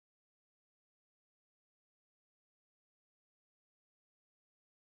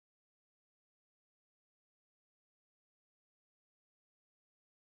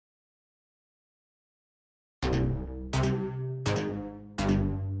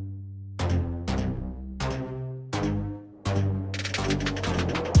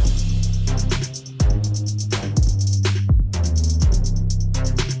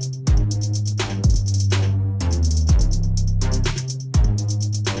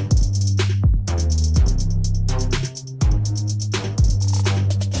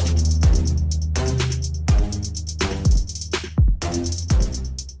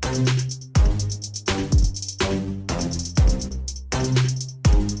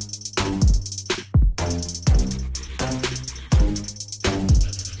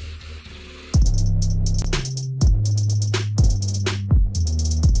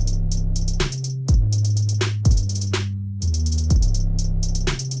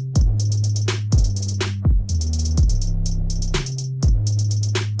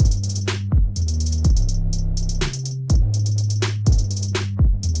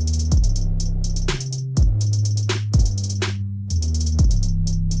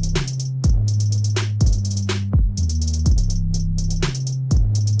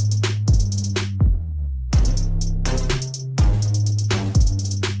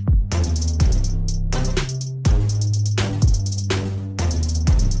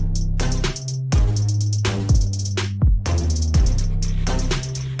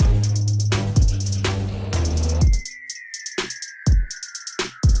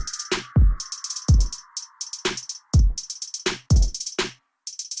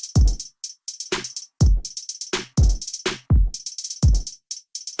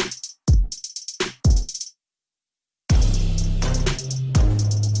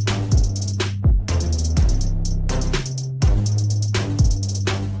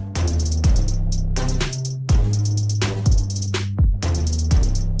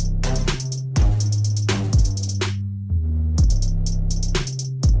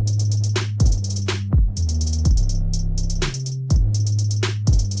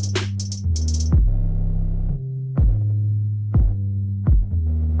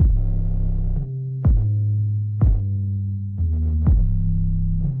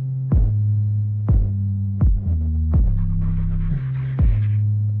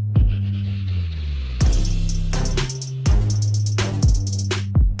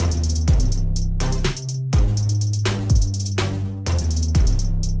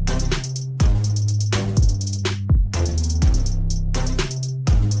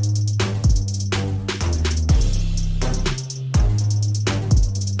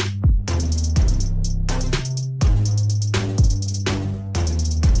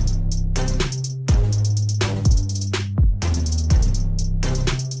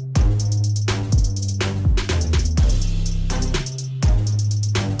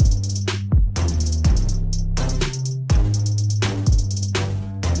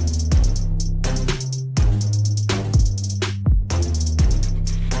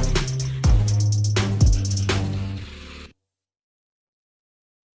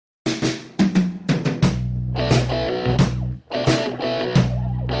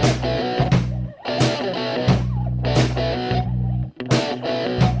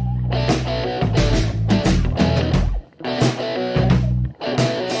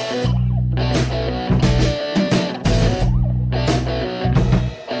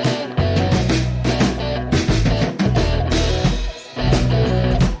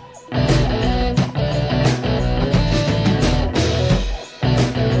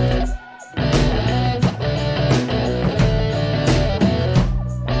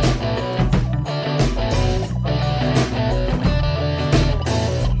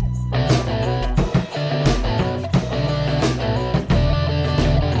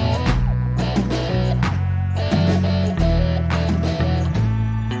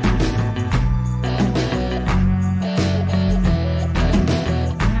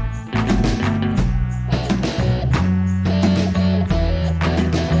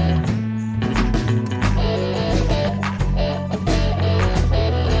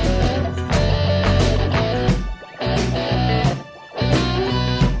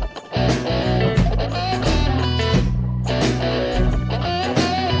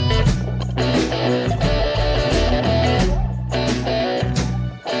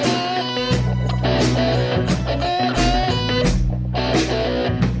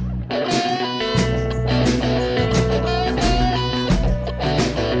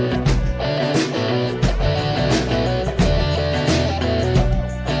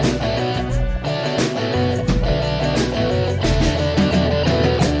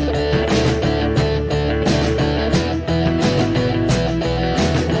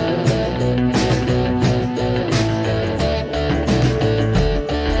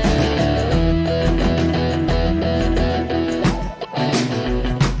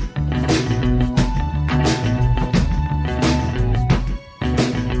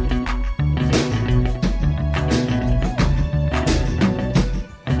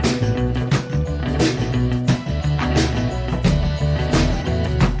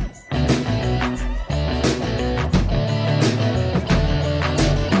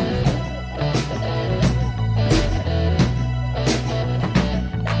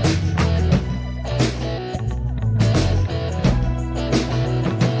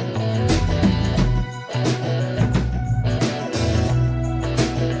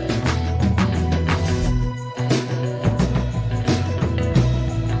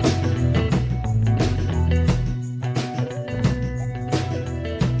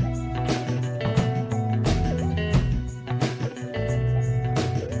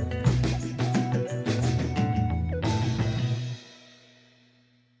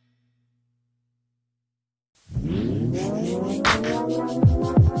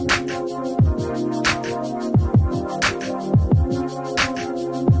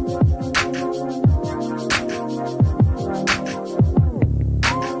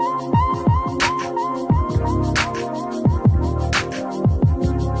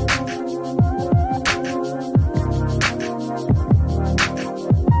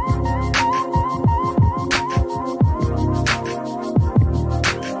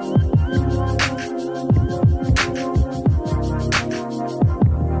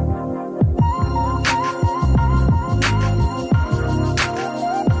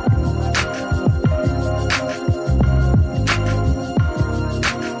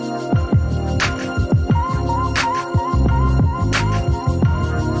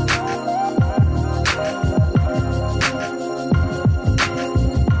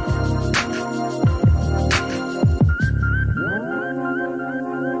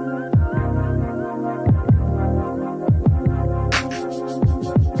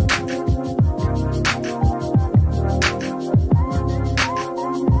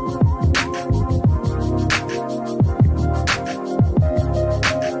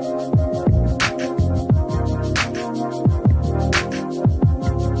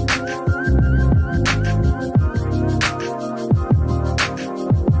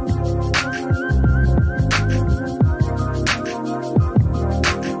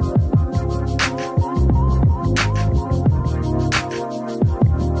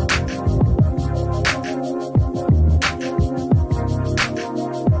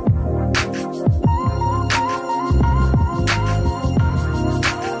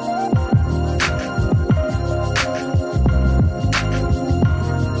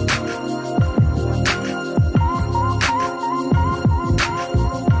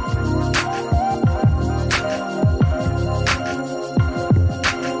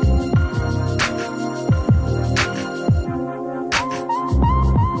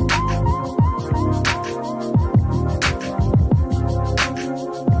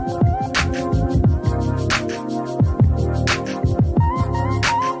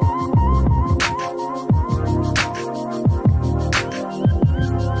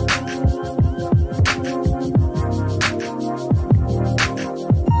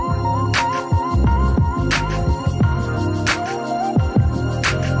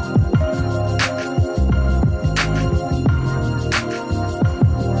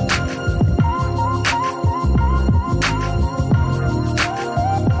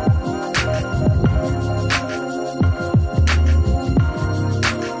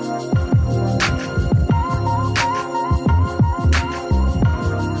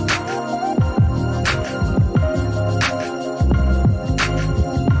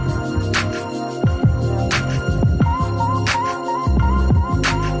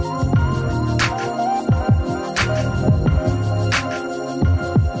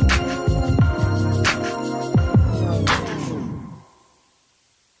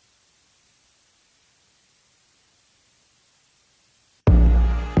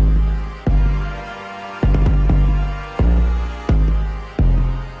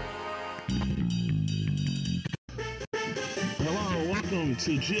welcome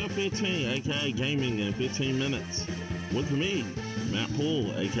to GF15, aka Gaming in 15 Minutes, with me, Matt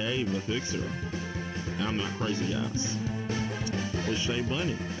Poole, aka The Fixer. I'm not crazy, guys. With Shay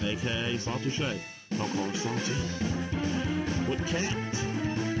Bunny, aka Salty Shay. Don't call her Salty. With Kat.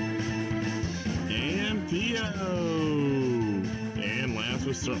 And Theo. And last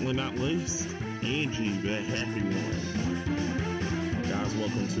but certainly not least, Angie, the happy one. Guys,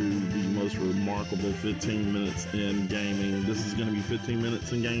 welcome to the most remarkable 15 minutes in gaming. This is going to be 15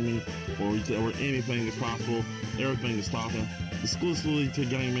 minutes in gaming where anything is possible. Everything is talking exclusively to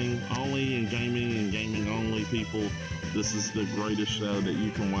gaming only, and gaming only, people. This is the greatest show that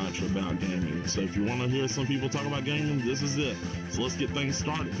you can watch about gaming. So if you want to hear some people talk about gaming, this is it. So let's get things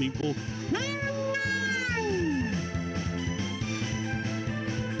started, people.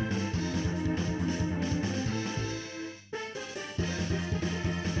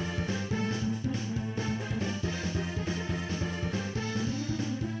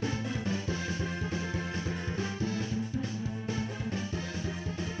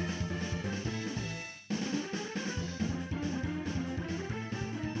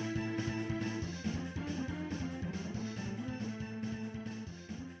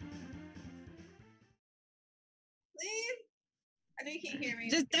 I know you can't hear me.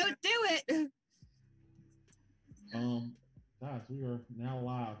 Just don't do it. Guys, we are now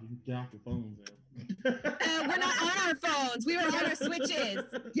live. You can get off your phones now. We're not on our phones. We were on our switches.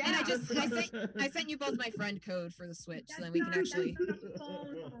 Yeah. And I sent you both my friend code for the Switch, so then we can actually.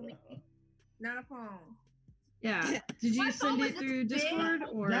 Not a phone. Yeah. Did you send it through Discord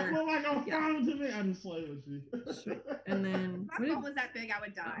or? That looked like a phone to me. I just played with you. And then If my phone was that big, I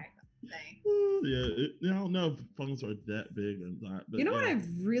would die. Yeah, I don't know if phones are that big or not. But you know what I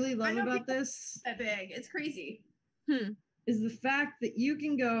really love I know about people- this That big. It's crazy. is the fact that you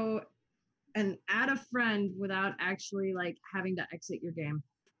can go and add a friend without actually like having to exit your game.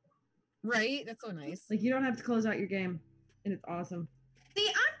 Right? That's so nice. Like you don't have to close out your game, and it's awesome. See,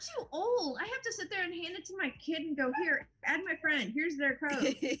 I'm too old. I have to sit there and hand it to my kid and go, here, add my friend. Here's their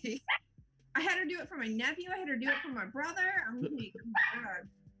code. I had her do it for my nephew. I had her do it for my brother. I'm like, oh my God.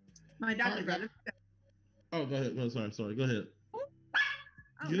 My dog did that. Oh, go ahead. No, sorry. Go ahead. Oh,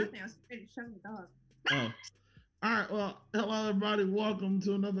 Good. nothing. I was trying to show the dog. Oh. All right. Well, hello, everybody. Welcome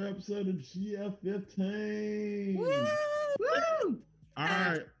to another episode of GF15. Woo! Woo! All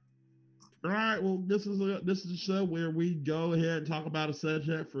right. Well, this is a show where we go ahead and talk about a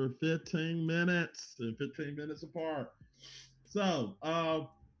subject for 15 minutes and 15 minutes apart. So, guys,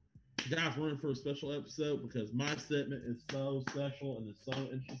 we're in for a special episode because my segment is so special and it's so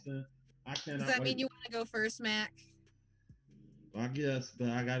interesting. I cannot Does that wait. mean you want to go first, Mac? I guess, but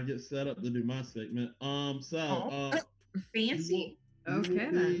I got to get set up to do my segment. Fancy.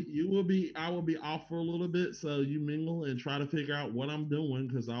 Okay, I will be off for a little bit, so you mingle and try to figure out what I'm doing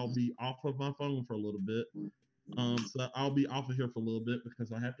because I'll be off of my phone for a little bit. So I'll be off of here for a little bit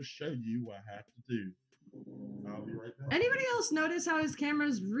because I have to show you what I have to do. I'll be right back. Anybody else notice how his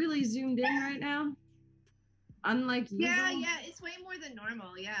camera's really zoomed in right now? Unlike you. Yeah, it's way more than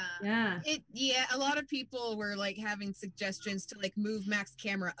normal. Yeah. Yeah, a lot of people were like having suggestions to like move Mac's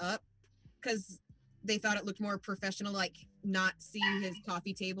camera up because they thought it looked more professional, like not see his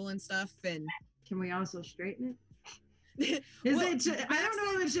coffee table and stuff. And Can we also straighten it? I Mac don't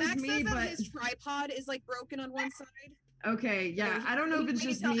know if it's just Mac me, says that but his tripod is like broken on one side. okay, yeah. So I don't know if it's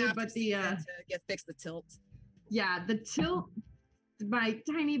we just can tell me, after but season to get fix the tilt. the tilt, my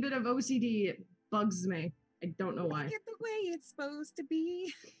tiny bit of OCD, it bugs me. I don't know why. Make it the way it's supposed to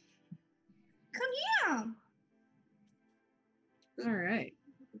be. Come here. All right.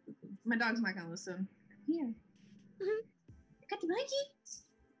 My dog's not gonna listen. Here. Got the monkey?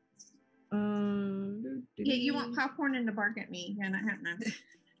 Yeah, you want popcorn and to bark at me. Yeah, not happening.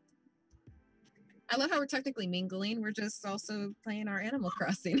 I love how we're technically mingling. We're just also playing our Animal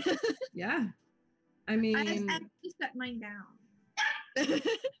Crossing. Yeah. I mean, I actually set mine down.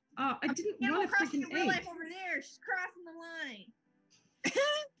 I didn't Animal want to Crossing freaking in real egg. life over there. She's crossing the line. Calm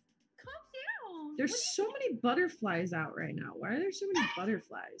down. There's so many butterflies out right now. Why are there so many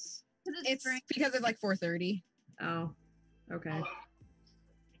butterflies? It's because it's like 4:30. Oh, okay.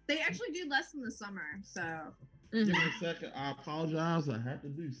 They actually do less in the summer, so. Give me a second. I apologize. I have to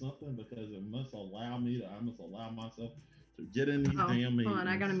do something because I must allow myself to get in these damn meetings. Hold on,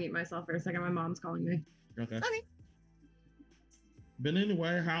 I gotta mute myself for a second. My mom's calling me. Okay. Okay. But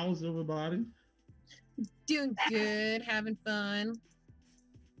anyway, how's everybody? Doing good, having fun.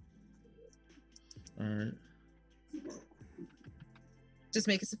 All right. Just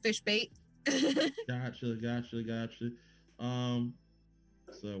make us a fish bait. Gotcha.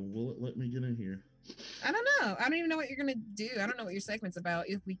 So will it let me get in here? I don't know. I don't even know what you're gonna do. I don't know what your segment's about.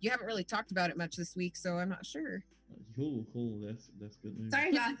 You haven't really talked about it much this week, so I'm not sure. Cool. That's good news.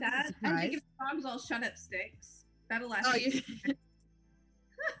 Sorry about that. I'm Surprise. thinking dogs all shut up sticks. That'll last. Oh, you.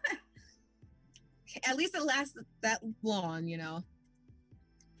 At least it lasts that long, you know.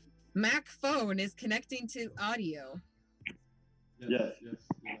 Mac phone is connecting to audio. Yes.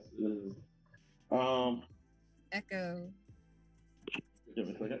 It is. Echo. Give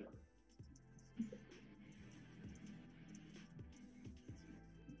me a second.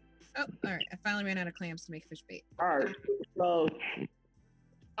 Oh, all right. I finally ran out of clams to make fish bait. All right. So,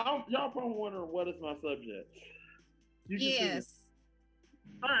 y'all probably wondering what is my subject. You can see Yes. this.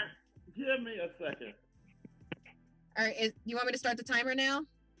 All right. Give me a second. All right. You want me to start the timer now?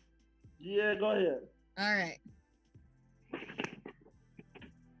 Yeah, go ahead. All right.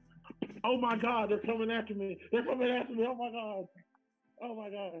 Oh my God, they're coming after me. Oh my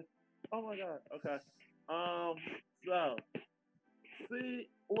God. Okay. So, see,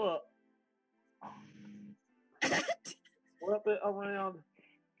 look. Flip it around.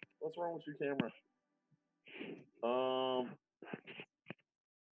 What's wrong with your camera? Oh,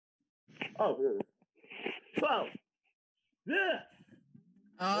 here it is. So, this.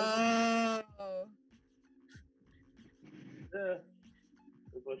 Oh. Yeah.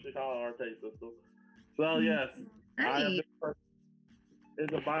 That's what you call an arcade system. So, yes. I am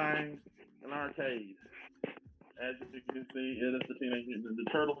into buying an arcade. As you can see, it is the Teenage Mutant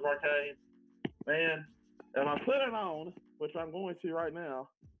Ninja Turtles arcade. Man, if I put it on, which I'm going to right now,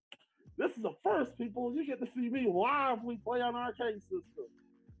 this is the first, people. You get to see me live. We play on arcade system.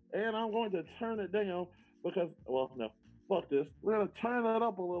 And I'm going to turn it down because, well, no, fuck this. We're going to turn it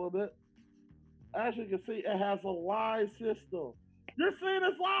up a little bit. As you can see, it has a live system. You're seeing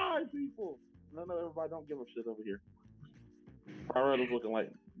this live, people. No, everybody don't give a shit over here. Pyretta's looking like,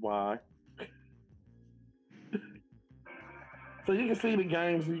 why? So you can see the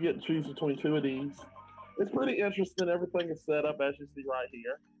games. You get to choose between two of these. It's pretty interesting. Everything is set up as you see right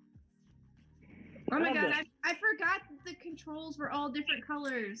here. Oh my God, I forgot that the controls were all different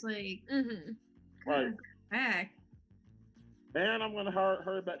colors. Like, Right. heck. And I'm going to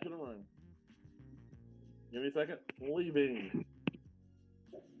hurry back to the room. Give me a second. Leaving.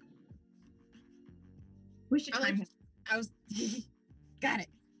 We should time him. I was. Got it.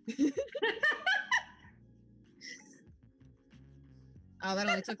 Oh, that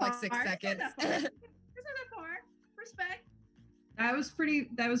only took like 6 seconds. There's another part. Respect. That was pretty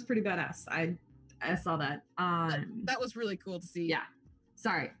badass. I saw that. That was really cool to see. Yeah.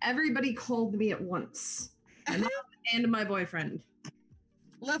 Sorry. Everybody called me at once. My mom and my boyfriend.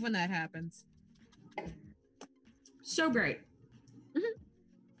 Love when that happens. So great.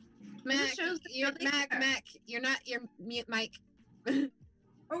 Mac, shows you're that they're Mac, you're not your mute mic.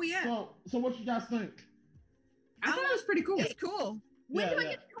 Oh, yeah. So what you guys think? I thought it was pretty cool. It's cool. When do I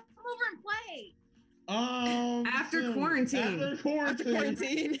get to come over and play? After soon. quarantine. After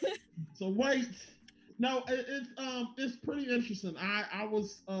quarantine. So wait. No, it's pretty interesting. I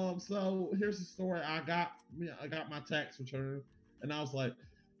was so here's the story. I got my tax return, and I was like,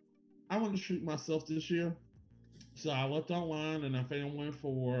 I want to treat myself this year. So I looked online and I found one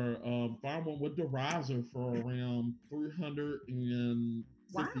for found one with the riser for around $350.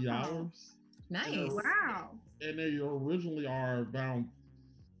 Wow. Nice. Wow. And they originally are around.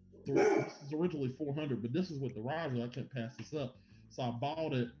 This is originally $400, but this is with the riser. I can't pass this up, so I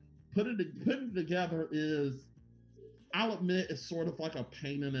bought it. Putting it together is, I'll admit, it's sort of like a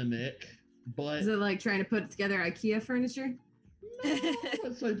pain in the neck. But Is it like trying to put together IKEA furniture? I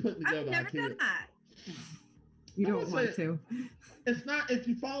wouldn't say putting I've together never IKEA. done that. You I don't would want say- to. It's not. If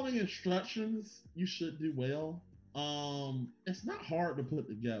you follow the instructions, you should do well. It's not hard to put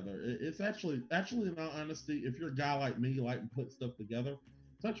together. It's actually, in all honesty, if you're a guy like me, like to put stuff together,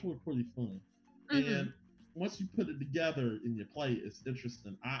 it's actually pretty fun. Mhm. And once you put it together and you play it, it's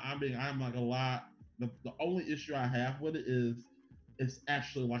interesting. I mean, I'm not gonna lie. The only issue I have with it is it's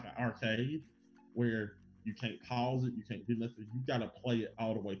actually like an arcade where you can't pause it, you can't do nothing. You got to play it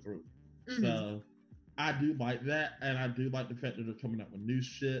all the way through. Mhm. So I do like that, and I do like the fact that they're coming up with new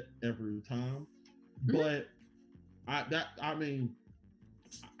shit every time. But the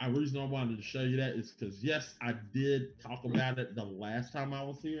reason I wanted to show you that is because yes, I did talk about it the last time I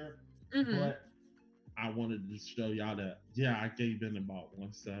was here, Mhm. but I wanted to show y'all that I gave in and bought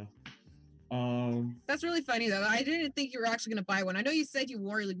one. So That's really funny though. I didn't think you were actually going to buy one. I know you said you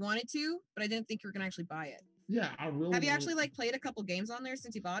really wanted to, but I didn't think you were going to actually buy it. yeah, I really Have you actually like played a couple games on there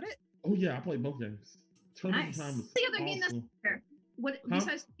since you bought it? Oh yeah, I played both games. Tournament Nice. time is The other game that's awesome. there. What Huh?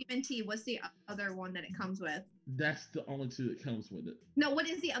 besides TMNT? What's the other one that it comes with? That's the only two that comes with it. No, what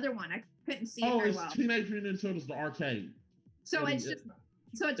is the other one? I couldn't see it Oh, very it's well. Teenage Mutant Ninja Turtles, the arcade. So It it's is- just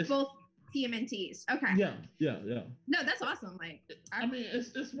it's it's- both TMNTs. Okay. Yeah. No, that's awesome. Like I mean,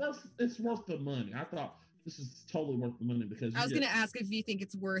 it's worth the money. I thought this is totally worth the money because I was gonna ask if you think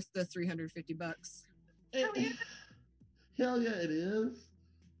it's worth the $350. Hell yeah. Hell yeah, it is.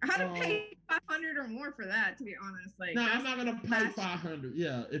 I had to pay 500 or more for that, to be honest. Like, No, that's I'm not gonna pay match. 500.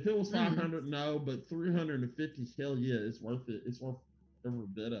 Yeah, if it was 500, no, but 350, hell yeah, it's worth it. It's worth every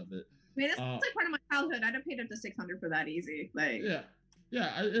bit of it. I mean, it's like part of my childhood. I'd have paid up to 600 for that easy. Like, Yeah,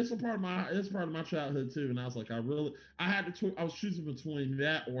 it's a part of my childhood too. And I was like, I had to. I was choosing between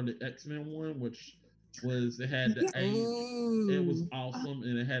that or the X-Men one, which was it had the it was awesome,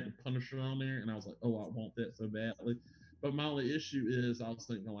 and it had the Punisher on there, and I was like, oh, I want that so badly. But my only issue is I was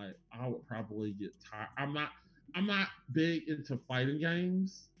thinking like I would probably get tired. I'm not big into fighting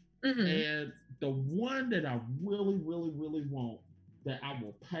games, and the one that I really want that I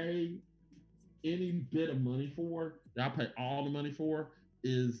will pay any bit of money for, that I pay all the money for,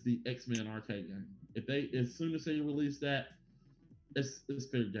 is the X-Men arcade game. As soon as they release that, it's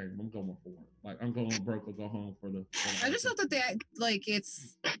fair game. I'm going for it. Like I'm going broke or go home for the. I just thought that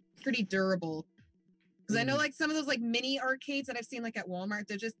it's pretty durable. Because I know like some of those like mini arcades that I've seen like at Walmart,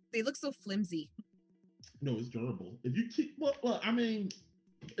 they look so flimsy. No, it's durable. If you keep look, I mean,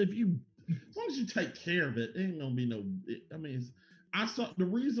 as long as you take care of it, it ain't gonna be no. I mean, the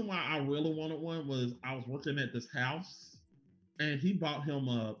reason why I really wanted one was I was working at this house, and he bought him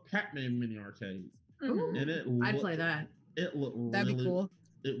a Pac-Man mini arcade, and I'd play that. It looked That'd be cool.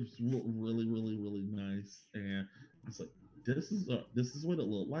 It was really nice, and I was like, this is what it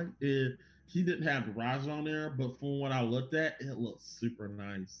looked like. He didn't have the riser on there, but from what I looked at, it looked super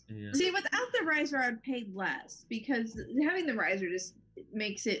nice. And see, without the riser, I'd pay less because having the riser just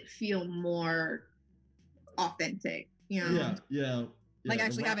makes it feel more authentic. You know? Yeah. Like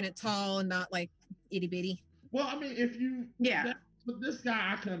actually having it tall and not like itty bitty. Well, I mean, but this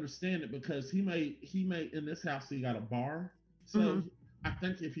guy, I can understand it because he made in this house he got a bar, so I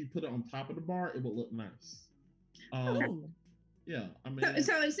think if he put it on top of the bar, it would look nice. Yeah, I mean,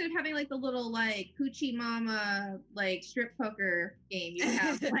 so instead of having like the little like Hoochie Mama like strip poker game, you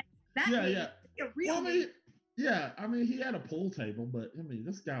have like that. A real I mean, he had a pool table, but I mean,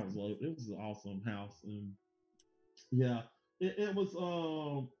 this guy was low. It was an awesome house, and it was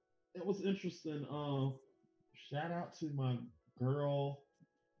interesting. Shout out to my girl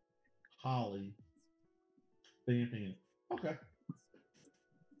Holly. Fan. Okay,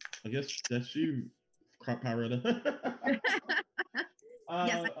 I guess that's you, Crop Pirata.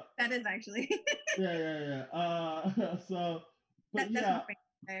 Yes, that is actually. Yeah.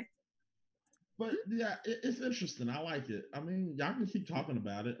 But it's interesting. I like it. I mean, y'all can keep talking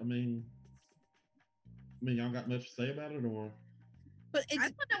about it. I mean, y'all got much to say about it, or? But I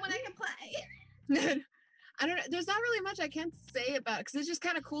don't know when I can play. I don't know. There's not really much I can say about it because it's just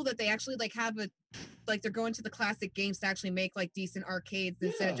kind of cool that they actually like have they're going to the classic games to actually make like decent arcades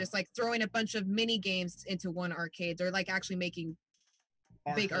instead of just like throwing a bunch of mini games into one arcade. They're like actually making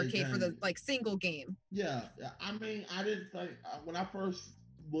big arcade for the like single game. Yeah. I mean, I didn't think when I first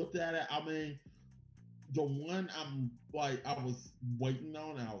looked at it, I mean, the one I was waiting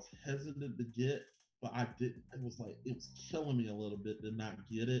on, I was hesitant to get, but I didn't. It was killing me a little bit to not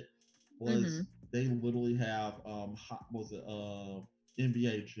get it. They literally have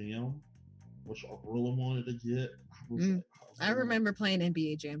NBA Jam, which I really wanted to get. I remember playing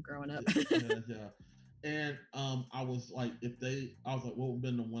NBA Jam growing up. Yeah. And I was like, what would have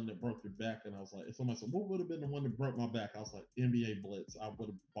been the one that broke your back? And I was like, if somebody said, what would have been the one that broke my back? I was like, NBA Blitz. I would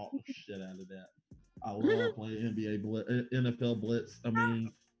have bought the shit out of that. I love playing NBA Blitz, NFL Blitz. I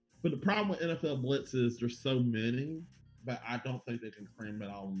mean, but the problem with NFL Blitz is there's so many, but I don't think they can cram it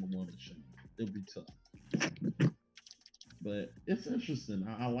all in the one machine. It'll be tough. But it's interesting.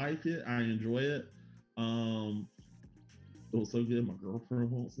 I like it. I enjoy it. It was so good. My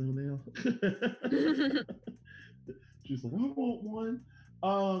girlfriend wants them now. She's like, I want one.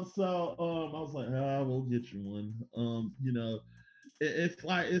 So I was like, we'll get you one. You know, it's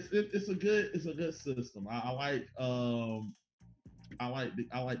like it's a good system. I like the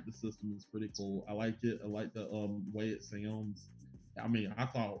system. It's pretty cool. I like it. I like the way it sounds. I mean, I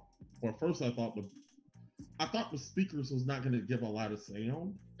thought the speakers was not going to give a lot of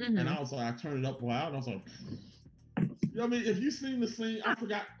sound, and I was like, I turned it up loud, and I was like, you know what I mean? If you've seen the scene, I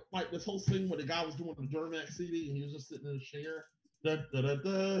forgot like this whole scene where the guy was doing the Duramax CD and he was just sitting in a chair. That's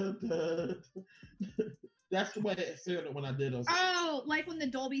the way it sounded when I did it. Oh, like when the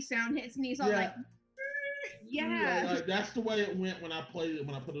Dolby sound hits and he's all like. Yeah. Like, that's the way it went when I played it,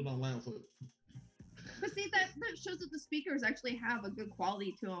 when I put it on loud. So But see, that shows that the speakers actually have a good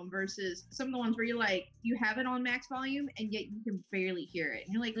quality to them versus some of the ones where you have it on max volume and yet you can barely hear it.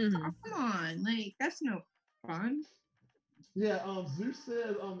 And you're like, oh, come on, like that's no fun. yeah, Zeus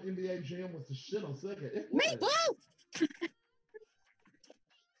said NBA Jam was the shit on Sega. It Me, was. blue.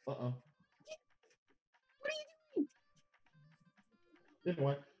 Uh-oh. What are you doing?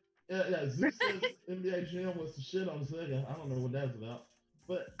 Anyway, yeah, Zeus says NBA Jam was the shit on Sega. I don't know what that's about.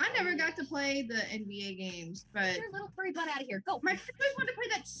 But I never got to play the NBA games, but Get your little furry butt out of here. Go. my friends wanted to play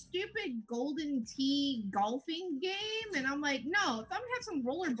that stupid Golden Tee golfing game, and I'm like, no, if I'm gonna have some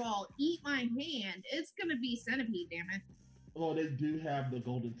rollerball eat my hand, it's gonna be Centipede, damn it. well, they do have the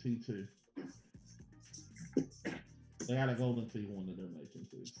Golden Tee too. They got a Golden Tee one that they're making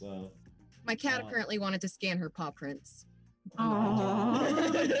too. So My cat apparently wanted to scan her paw prints.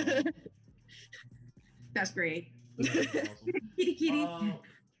 Aww. That's great. that's awesome. Kitty kitty.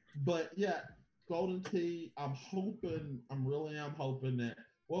 But yeah, Golden Tee. I'm hoping that.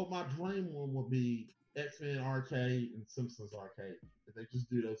 Well, my dream one would be X-Men Arcade and Simpsons Arcade. If they just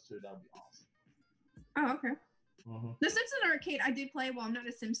do those two, that'd be awesome. Oh, okay. Uh-huh. The Simpsons arcade I did play while I'm not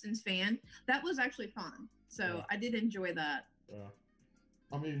a Simpsons fan. That was actually fun. So Yeah. I did enjoy that. Yeah.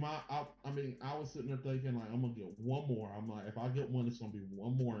 I mean, I was sitting there thinking like, I'm gonna get one more. I'm like, if I get one, it's gonna be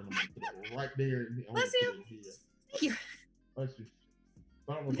one more, and I'm gonna put it right there. And I'm gonna Bless put you. it here. Thank you. Bless you.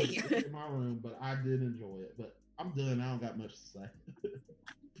 But I'm gonna put it in my room. But I did enjoy it. But I'm done. I don't got much to say.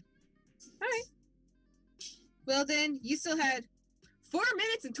 All right. Well, then you still had 4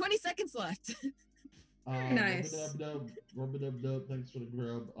 minutes and 20 seconds left. Nice. Rub-a-dub-dub. Thanks for the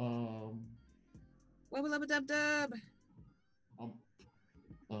grub. Wubba lubba dub dub.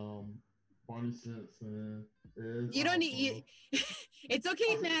 Barney Simpson is. You don't need. awesome. It's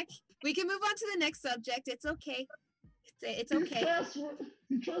okay, Mac. We can move on to the next subject. It's okay. It's He's okay.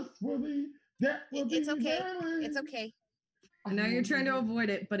 trustworthy. That will It's be okay. very- It's okay. I know you're trying to avoid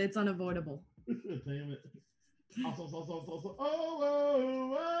it, but it's unavoidable. Damn it. Oh.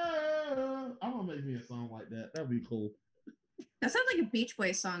 I'm gonna make me a song like that. That'd be cool. That sounds like a Beach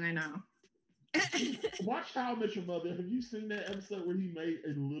Boys song, I know. Watch How I Met Your Mother. Have you seen that episode where he made a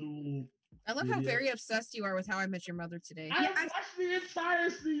little? I love how Yeah. very obsessed you are with How I Met Your Mother today. I Yeah, I- watched the entire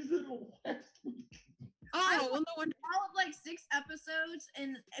season last week. Oh, well, no wonder. All of like 6 episodes,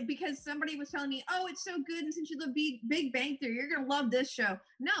 and because somebody was telling me, oh, it's so good, and since you love Big Bang Theory, you're gonna love this show.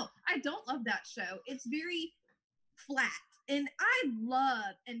 No, I don't love that show. It's very flat, and I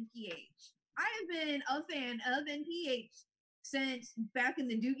love NPH. I have been a fan of NPH since back in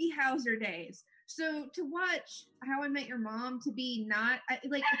the Doogie Howser days. So to watch How I Met Your Mom to be not like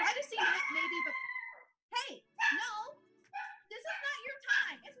if I'd have seen it maybe, but hey, no, this is not your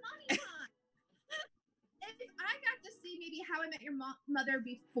time. It's mommy time. If I got to see maybe How I Met Your Mother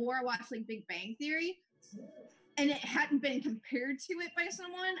before I watched like Big Bang Theory, and it hadn't been compared to it by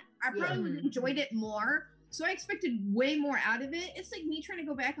someone, I probably would have enjoyed it more. So I expected way more out of it. It's like me trying to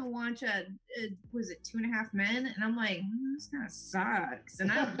go back and watch was it 2.5 Men, and I'm like, this kind of sucks.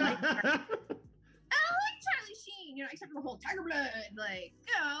 And I like Charlie Sheen, except for the whole Tiger Blood,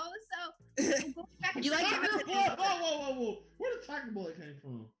 so go back and You like check it? it out. Whoa. Where did Tiger Blood came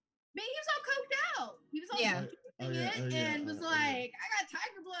from? Man, he was all coked out. He was all Yeah. drinking it and was like, I got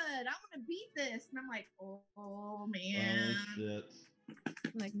Tiger Blood. I'm gonna beat this. And I'm like, oh man. Oh shit.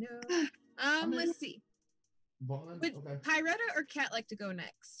 I'm like, no. mean- Let's see. Vaughn? Would Okay. Pyretta or Kat like to go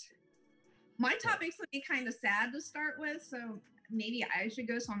next? My topic's gonna be kind of sad to start with, so maybe I should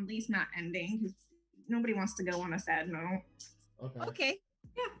go so I'm at least not ending because nobody wants to go on a sad note. Okay. Okay.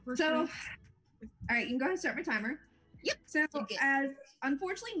 For So, sure. all right, you can go ahead and start my timer. Yep. So, you good. as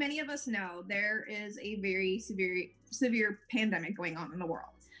unfortunately many of us know, there is a very severe pandemic going on in the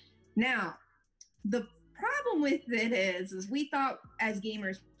world. Now, the problem with it is we thought as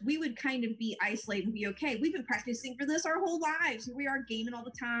gamers we would kind of be isolated and be okay. We've been practicing for this our whole lives. Here we are gaming all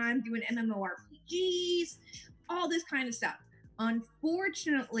the time, doing MMORPGs, all this kind of stuff.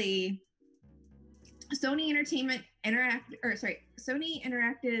 Unfortunately, Sony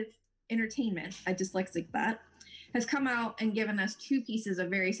Interactive Entertainment, I dyslexic that, has come out and given us 2 pieces of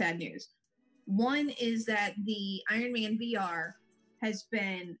very sad news. One is that the Iron Man VR has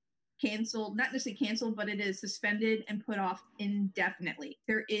been canceled, not necessarily canceled, but it is suspended and put off indefinitely.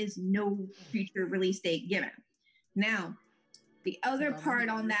 There is no future release date given. Now, the other part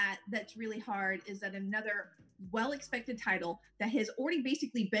on that's really hard is that another well-expected title that has already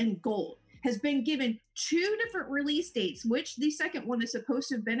basically been gold has been given 2 different release dates, which the second one is supposed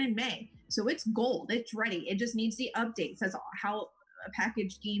to have been in May. So it's gold, it's ready. It just needs the updates. That's how a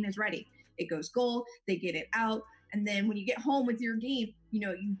packaged game is ready. it goes gold, they get it out. And then when you get home with your game, you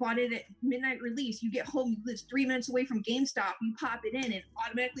know, you bought it at midnight release, you get home, you live 3 minutes away from GameStop, you pop it in and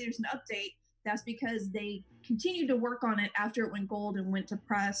automatically there's an update. That's because they continued to work on it after it went gold and went to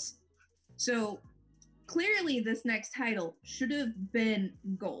press. So clearly this next title should have been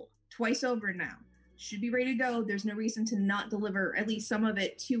gold twice over now. Should be ready to go. There's no reason to not deliver at least some of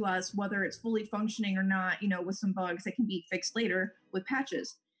it to us, whether it's fully functioning or not, you know, with some bugs that can be fixed later with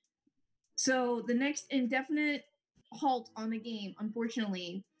patches. So the next indefinite halt on the game,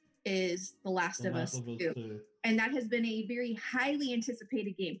 unfortunately, is The Last of Us 2. And that has been a very highly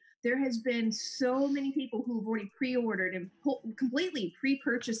anticipated game. There has been so many people who've already pre-ordered and completely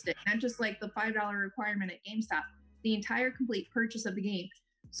pre-purchased it, not just like the $5 requirement at GameStop, the entire complete purchase of the game.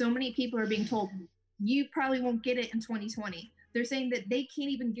 So many people are being told, you probably won't get it in 2020. They're saying that they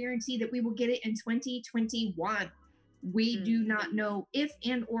can't even guarantee that we will get it in 2021. We do not know if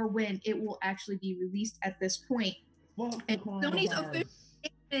and or when it will actually be released at this point. And Sony's official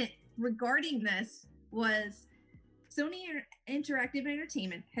statement regarding this was, Sony Interactive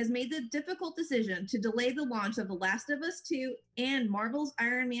Entertainment has made the difficult decision to delay the launch of The Last of Us 2 and Marvel's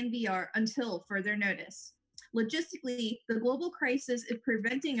Iron Man VR until further notice. Logistically, the global crisis is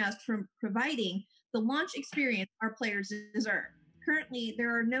preventing us from providing the launch experience our players deserve. Currently,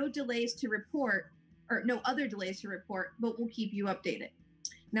 there are no delays to report, or no other delays to report, but we'll keep you updated.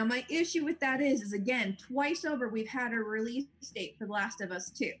 Now, my issue with that is again, twice over, we've had a release date for The Last of Us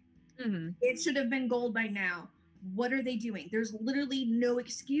 2. Mm-hmm. It should have been gold by now. What are they doing? There's literally no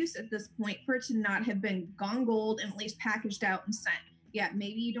excuse at this point for it to not have been gone gold and at least packaged out and sent. Yeah,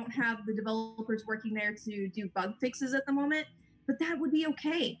 maybe you don't have the developers working there to do bug fixes at the moment, but that would be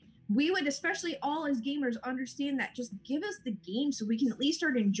okay. We would, especially all as gamers, understand that. Just give us the game so we can at least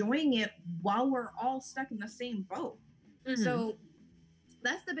start enjoying it while we're all stuck in the same boat. Mm-hmm. So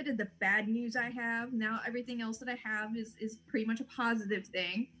that's the bit of the bad news I have. Now everything else that I have is pretty much a positive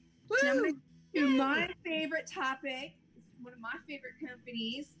thing. So I'm going to do my favorite topic, one of my favorite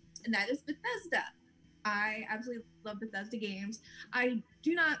companies, and that is Bethesda. I absolutely love Bethesda games. I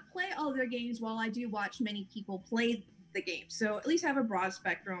do not play all their games, while I do watch many people play the game, so at least have a broad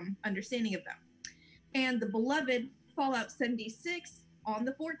spectrum understanding of them. And the beloved Fallout 76 on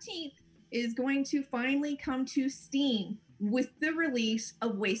the 14th is going to finally come to Steam with the release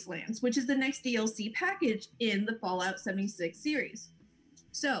of Wastelands, which is the next DLC package in the Fallout 76 series.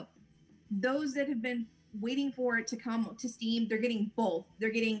 So those that have been waiting for it to come to Steam, they're getting both. They're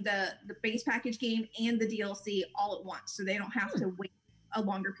getting the base package game and the DLC all at once, so they don't have to wait a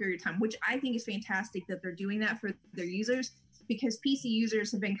longer period of time, which I think is fantastic that they're doing that for their users, because PC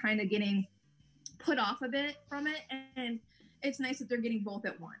users have been kind of getting put off a bit from it, and it's nice that they're getting both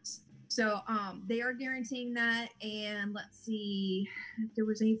at once. So they are guaranteeing that. And let's see if there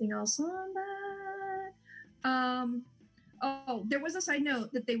was anything else on that. Oh, there was a side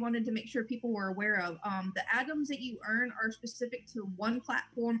note that they wanted to make sure people were aware of. The items that you earn are specific to one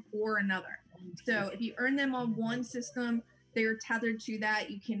platform or another. So if you earn them on one system, they're tethered to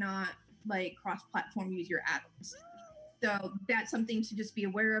that. You cannot like cross-platform use your atoms. So that's something to just be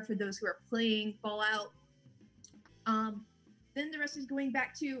aware of for those who are playing Fallout. Then the rest is going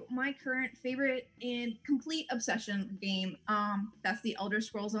back to my current favorite and complete obsession game. That's the Elder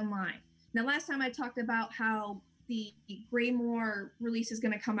Scrolls Online. Now, last time I talked about how the Greymoor release is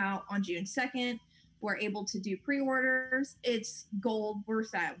going to come out on June 2nd. We're able to do pre-orders. It's gold. We're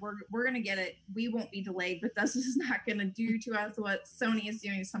set. We're going to get it. We won't be delayed, but this is not going to do to us what Sony is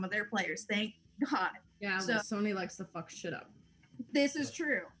doing to some of their players. Thank God. Yeah, so, Sony likes to fuck shit up. This is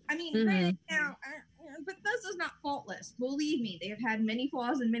true. I mean, right now, but this is not faultless. Believe me, they have had many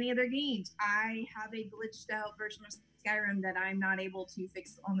flaws in many of their games. I have a glitched out version of Skyrim that I'm not able to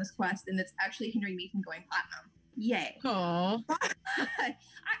fix on this quest, and it's actually hindering me from going platinum. Yay. Aww. I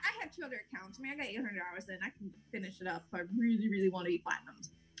have 2 other accounts. I mean, I got 800 hours in. I can finish it up if I really, really want to be platinum.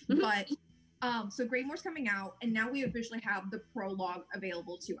 But, so Greymoor's coming out, and now we officially have the prologue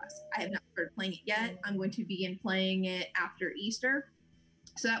available to us. I have not started playing it yet. I'm going to begin playing it after Easter.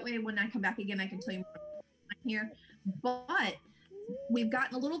 So that way, when I come back again, I can tell you more here. But we've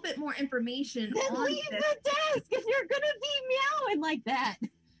gotten a little bit more information then on leave the desk if you're going to be meowing like that.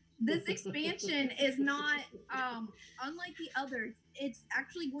 This expansion is not unlike the others. It's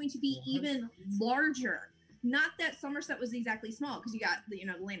actually going to be even larger. Not that Somerset was exactly small, because you got the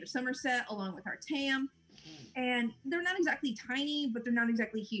land of Somerset along with Artaeum, and they're not exactly tiny, but they're not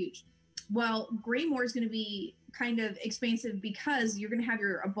exactly huge. Well, Greymoor is going to be kind of expansive because you're going to have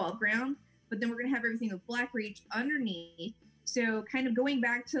your above ground, but then we're going to have everything with Blackreach underneath. So kind of going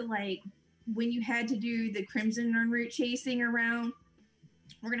back to like when you had to do the Crimson Urn route chasing around,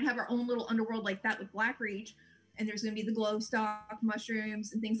 We're going to have our own little underworld like that with Blackreach. And there's going to be the glow stalk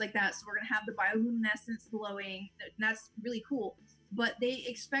mushrooms and things like that. So we're going to have the bioluminescence glowing. And that's really cool. But they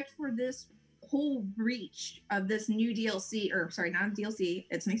expect for this whole breach of this new DLC, or sorry, not a DLC,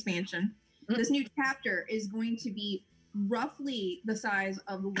 it's an expansion. This new chapter is going to be roughly the size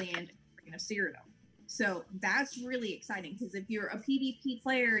of the land of Cyrodiil. So that's really exciting, because if you're a PvP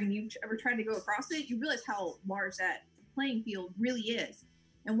player and you've ever tried to go across it, you realize how large that playing field really is.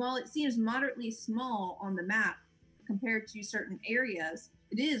 And while it seems moderately small on the map compared to certain areas,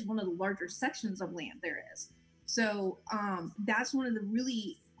 it is one of the larger sections of land there is. So that's one of the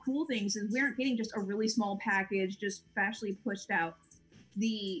really cool things, is we aren't getting just a really small package just fastly pushed out.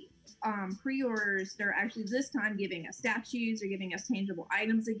 The pre-orders, they're actually this time giving us statues, they're giving us tangible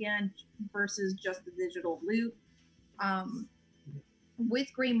items again versus just the digital loot. With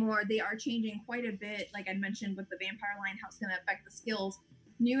Greymoor, they are changing quite a bit, like I mentioned with the vampire line, how it's going to affect the skills.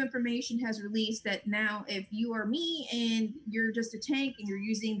 New information has released that now if you are me and you're just a tank and you're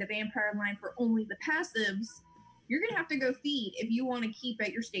using the vampire line for only the passives, you're going to have to go feed if you want to keep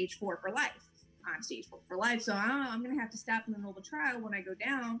at your stage 4 for life. I'm stage 4 for life, so I'm going to have to stop in the middle of the trial when I go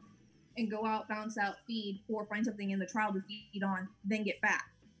down and go out, bounce out, feed, or find something in the trial to feed on, then get back.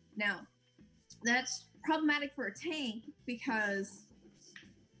 Now, that's problematic for a tank because...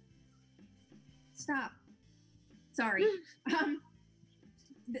 Stop. Sorry.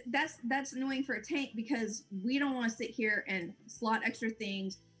 That's annoying for a tank because we don't want to sit here and slot extra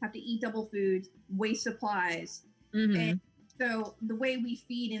things, have to eat double foods, waste supplies. And so the way we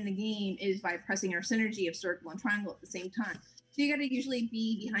feed in the game is by pressing our synergy of circle and triangle at the same time. So you got to usually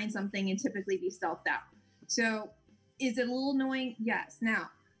be behind something and typically be stealthed out. So is it a little annoying? Yes. Now,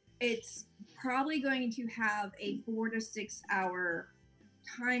 it's probably going to have a 4 to 6 hour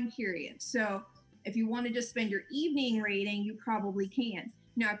time period. So if you want to just spend your evening raiding, you probably can.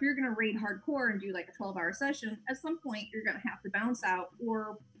 Now, if you're going to raid hardcore and do like a 12-hour session, at some point you're going to have to bounce out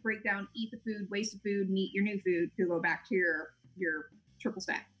or break down, eat the food, waste the food, and eat your new food to go back to your triple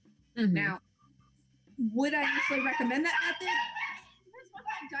stack. Now, would I necessarily recommend that method? Depends on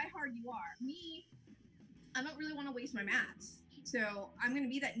how diehard you are. Me, I don't really want to waste my mats. So I'm going to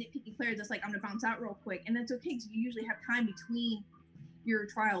be that nitpicky player that's like, I'm going to bounce out real quick. And that's okay because you usually have time between your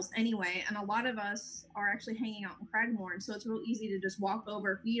trials anyway. And a lot of us are actually hanging out in Cragmore. So it's real easy to just walk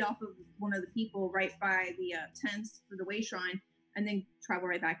over, feed off of one of the people right by the tents for the way shrine, and then travel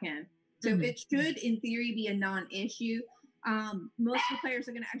right back in. So it should, in theory, be a non-issue. Most of the players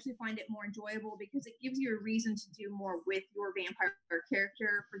are going to actually find it more enjoyable because it gives you a reason to do more with your vampire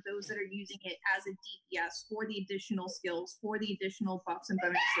character for those that are using it as a DPS for the additional skills, for the additional buffs and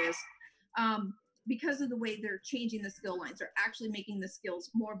bonuses. Because of the way they're changing the skill lines, they're actually making the skills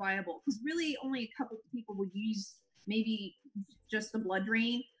more viable. Because really only a couple of people would use maybe just the blood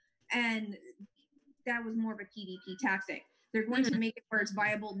drain, and that was more of a PvP tactic. They're going to make it where it's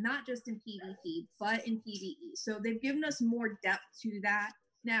viable, not just in PvP, but in PvE. So they've given us more depth to that.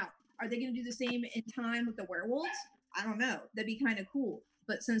 Now, are they going to do the same in time with the werewolves? I don't know. That'd be kind of cool.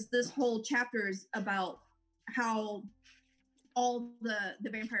 But since this whole chapter is about how all the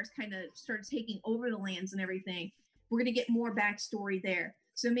vampires kind of started taking over the lands and everything, we're going to get more backstory there.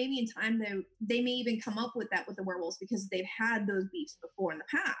 So maybe in time, they may even come up with that with the werewolves because they've had those beefs before in the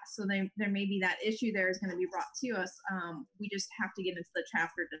past. So there may be that issue there is going to be brought to us. We just have to get into the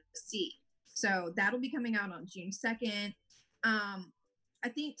chapter to see. So that'll be coming out on June 2nd. I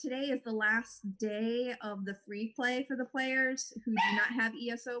think today is the last day of the free play for the players who do not have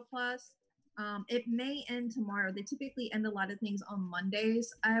ESO Plus. It may end tomorrow. They typically end a lot of things on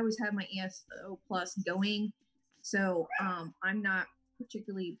Mondays. I always have my ESO Plus going. So I'm not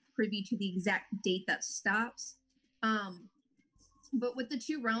particularly privy to the exact date that stops. But with the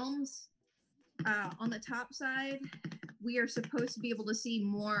two realms, on the top side, we are supposed to be able to see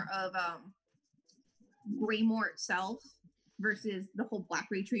more of Greymoor itself versus the whole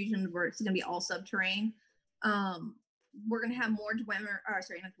Blackreach region where it's going to be all subterranean. We're going to have more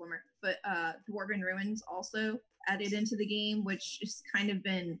Dwarven Ruins also added into the game, which has kind of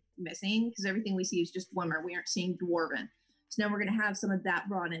been missing because everything we see is just Dwemer. We aren't seeing Dwarven. So now we're going to have some of that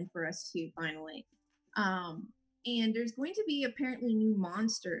brought in for us too, finally. And there's going to be apparently new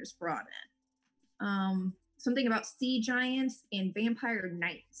monsters brought in. Something about sea giants and vampire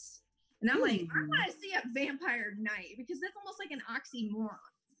knights. And I'm like, I want to see a vampire knight because that's almost like an oxymoron.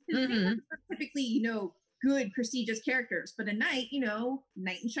 Because vampires are typically, good, prestigious characters. But a knight,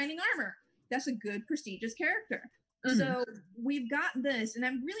 knight in shining armor. That's a good, prestigious character. So we've got this, and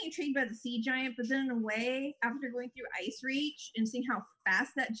I'm really intrigued by the sea giant, but then in a way, after going through Ice Reach and seeing how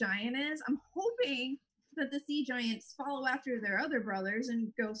fast that giant is, I'm hoping that the Sea Giants follow after their other brothers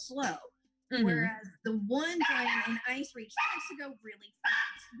and go slow. Mhm. Whereas the one giant in Ice Reach tends to go really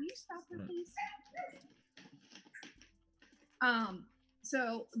fast. Will you stop her, please?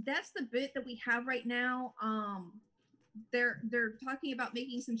 So that's the bit that we have right now. They're talking about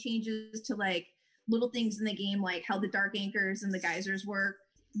making some changes to like little things in the game, like how the dark anchors and the geysers work,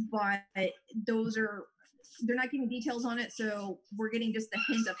 but they're not giving details on it. So we're getting just the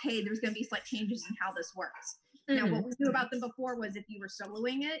hint of, hey, there's going to be slight changes in how this works. Now, what we knew about them before was if you were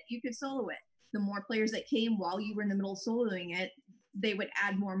soloing it, you could solo it. The more players that came while you were in the middle of soloing it, they would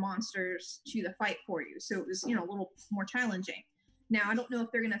add more monsters to the fight for you. So it was, a little more challenging. Now, I don't know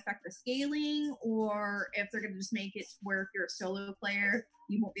if they're going to affect the scaling or if they're going to just make it where if you're a solo player,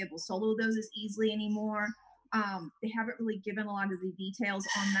 you won't be able to solo those as easily anymore. They haven't really given a lot of the details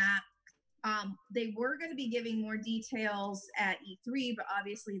on that. They were going to be giving more details at E3, but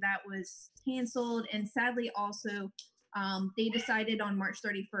obviously that was canceled. And sadly, also, they decided on March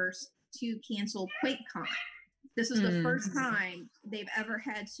 31st to cancel QuakeCon. This is the first time they've ever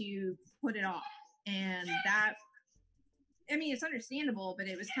had to put it off. And that, I mean, it's understandable, but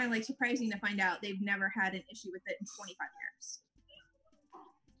it was kind of like surprising to find out they've never had an issue with it in 25 years.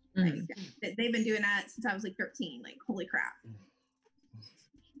 Like, they've been doing that since I was like 13. Like, holy crap.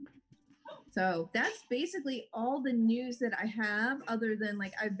 So that's basically all the news that I have, other than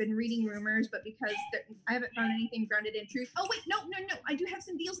like I've been reading rumors, but because I haven't found anything grounded in truth. Oh, wait, no. I do have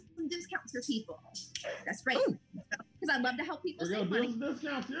some deals and discounts for people. That's right. Because I love to help people save money.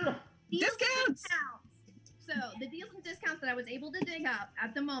 Discounts, yeah. Discounts! So the deals and discounts that I was able to dig up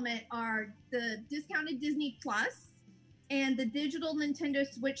at the moment are the discounted Disney Plus and the digital Nintendo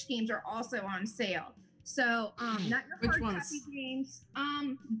Switch games are also on sale. So, not your hard copy games.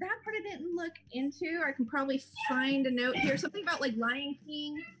 That part I didn't look into. I can probably find a note here. Something about like Lion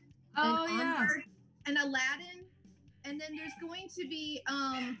King and Aladdin. And then there's going to be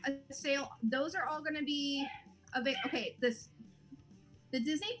a sale. Those are all going to be okay. The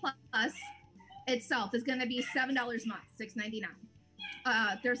Disney Plus itself is going to be $7 a month,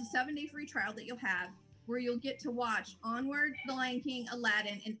 $6.99. There's a 7-day free trial that you'll have where you'll get to watch Onward, The Lion King,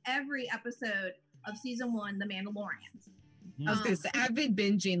 Aladdin, and every episode of season 1, The Mandalorian. I was gonna say I've been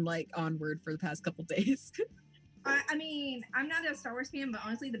binging like Onward for the past couple days. I mean, I'm not a Star Wars fan, but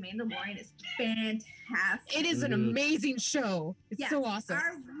honestly, The Mandalorian is fantastic. It is an amazing show. It's so awesome.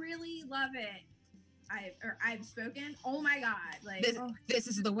 I really love it. I've spoken. Oh my god! Like this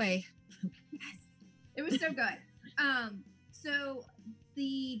is the way. Yes, it was so good. So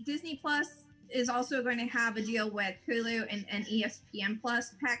the Disney Plus is also going to have a deal with Hulu and ESPN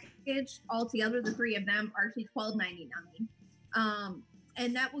Plus package. Altogether, the three of them are actually $12.99.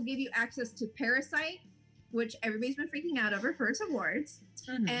 And that will give you access to Parasite, which everybody's been freaking out over for its awards,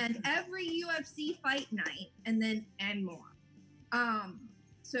 and every UFC fight night, and more.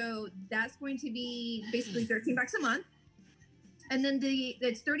 So that's going to be basically $13 a month. And then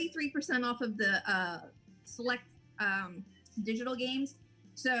it's 33% off of the select digital games.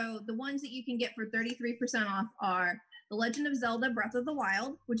 So the ones that you can get for 33% off are The Legend of Zelda Breath of the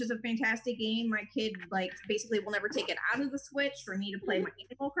Wild, which is a fantastic game. My kid basically will never take it out of the Switch for me to play my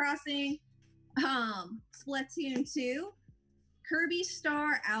Animal Crossing. Splatoon 2, Kirby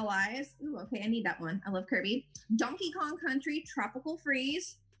Star Allies. Ooh, okay, I need that one. I love Kirby. Donkey Kong Country Tropical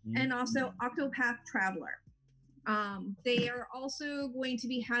Freeze, and also Octopath Traveler. They are also going to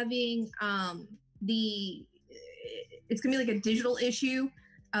be having it's gonna be like a digital issue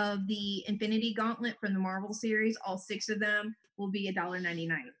of the Infinity Gauntlet from the Marvel series. All 6 of them will be $1.99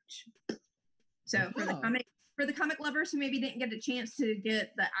 each. So for the comic lovers who maybe didn't get a chance to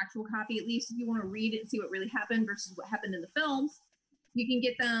get the actual copy, at least if you want to read it and see what really happened versus what happened in the films, you can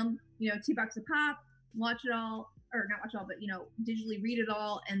get them, $2 a pop, watch it all, or not watch it all, but digitally read it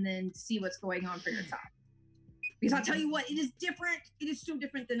all and then see what's going on for yourself. Because I'll tell you what, it is different. It is so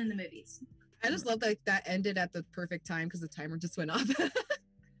different than in the movies. I just love that ended at the perfect time because the timer just went off.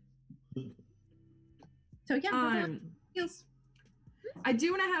 So yeah, I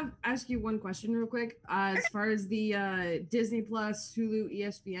do want to ask you one question real quick. As far as the Disney Plus, Hulu,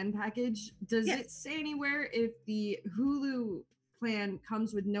 ESPN package, does it say anywhere if the Hulu plan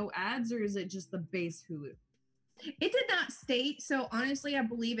comes with no ads, or is it just the base Hulu? It did not state. So honestly, I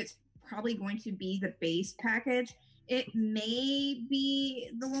believe it's probably going to be the base package. It may be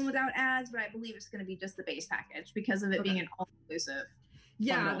the one without ads, but I believe it's going to be just the base package because of it being an all-inclusive.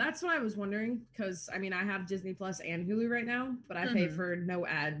 Yeah, bundle. that's what I was wondering, because I mean, I have Disney Plus and Hulu right now, but I pay for no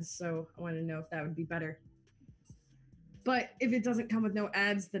ads, so I want to know if that would be better. But if it doesn't come with no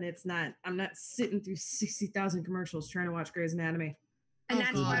ads, then it's not. I'm not sitting through 60,000 commercials trying to watch Grey's Anatomy. And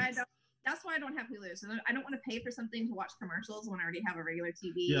that's why why I don't have Hulu. So I don't want to pay for something to watch commercials when I already have a regular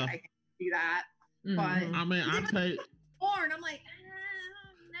TV. Yeah. I can do that. Mhm. But I mean, I pay. porn, I'm like,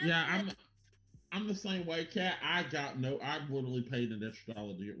 Yeah, I'm the same way, Kat. I literally paid an extra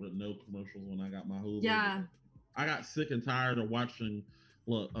 $1 to get rid of no commercials when I got my Hulu. Yeah. I got sick and tired of watching.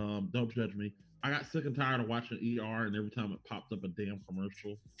 Look, don't judge me. I got sick and tired of watching ER, and every time it popped up a damn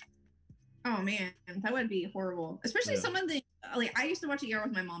commercial. oh man, that would be horrible. Especially Yeah. someone that like I used to watch ER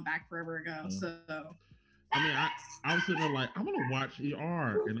with my mom back forever ago. So I mean, I was sitting there like, I'm gonna watch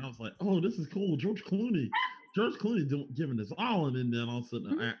ER, and I was like, oh, this is cool. George Clooney giving this all, and then all of a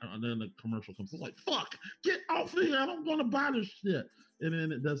sudden, and then the commercial comes. I was like, fuck, get off here! I don't want to buy this shit. And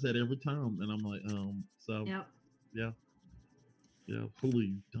then it does that every time, and I'm like, so Yep. yeah, Hulu,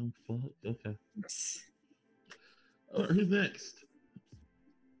 you dumb fuck. Okay, who's next?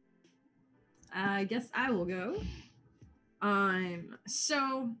 I guess I will go.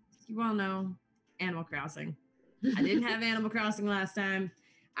 So you all know Animal Crossing. I didn't have Animal Crossing last time.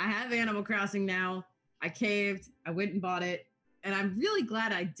 I have Animal Crossing now. I caved. I went and bought it, and I'm really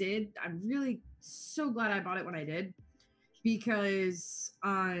glad I did. I'm really so glad I bought it when I did, because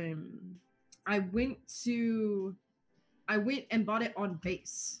I went and bought it on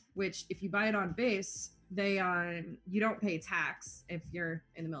base. Which, if you buy it on base, they you don't pay tax if you're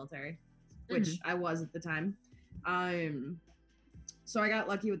in the military, which I was at the time. So I got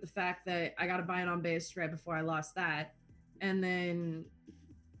lucky with the fact that I got to buy it on base right before I lost that. And then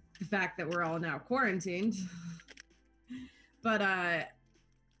the fact that we're all now quarantined. But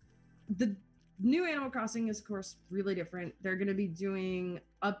the new Animal Crossing is, of course, really different. They're going to be doing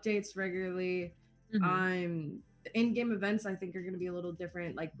updates regularly. In-game events, I think, are going to be a little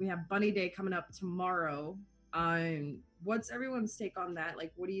different. Like, we have Bunny Day coming up tomorrow. What's everyone's take on that?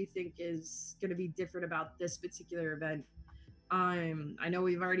 Like, what do you think is going to be different about this particular event? I know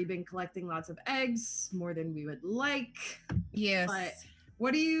we've already been collecting lots of eggs, more than we would like. Yes. But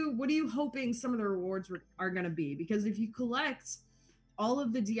what are you hoping some of the rewards are going to be? Because if you collect all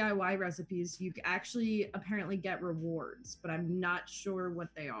of the DIY recipes, you actually apparently get rewards, but I'm not sure what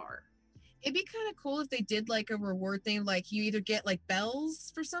they are. It'd be kind of cool if they did like a reward thing, like you either get like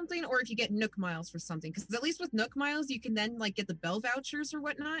bells for something, or if you get Nook miles for something. Because at least with Nook miles, you can then like get the bell vouchers or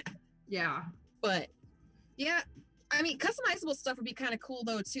whatnot. Yeah. But yeah, I mean, customizable stuff would be kind of cool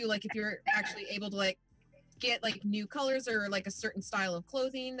though too. Like if you're actually able to like get like new colors or like a certain style of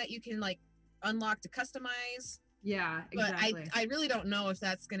clothing that you can like unlock to customize. Yeah, exactly. But I really don't know if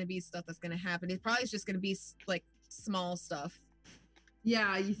that's going to be stuff that's going to happen. It probably is just going to be like small stuff.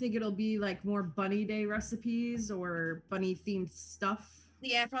 Yeah, you think it'll be like more Bunny Day recipes or bunny themed stuff?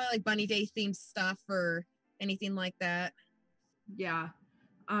 Yeah, probably like Bunny Day themed stuff or anything like that. Yeah.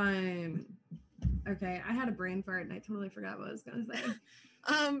 Okay, I had a brain fart and I totally forgot what I was gonna say.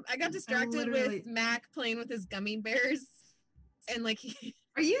 I got distracted with Mac playing with his gummy bears, and like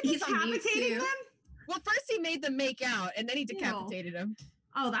are you He's on mute, decapitating too. them? well, first he made them make out, and then he decapitated him.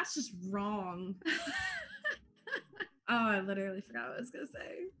 Oh, that's just wrong. Oh, I literally forgot what I was gonna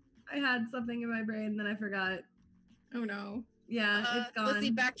say. I had something in my brain, then I forgot. oh no. Yeah, it's gone. Let's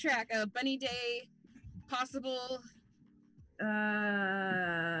see, backtrack. Bunny Day, possible.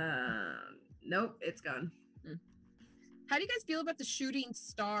 Nope, it's gone. How do you guys feel about the shooting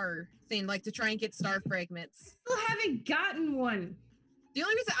star thing, like to try and get star fragments? Still haven't gotten one. The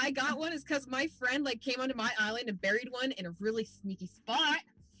only reason I got one is because my friend like came onto my island and buried one in a really sneaky spot.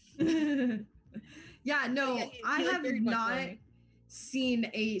 Yeah, no, Yeah, he, I like, have buried one for not me.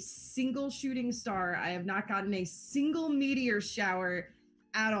 seen a single shooting star. I have not gotten a single meteor shower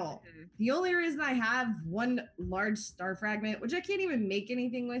at all. The only reason I have one large star fragment, which I can't even make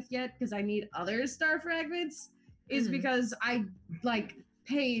anything with yet because I need other star fragments, is because I like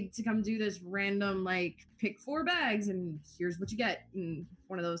paid to come do this random like pick 4 bags and here's what you get in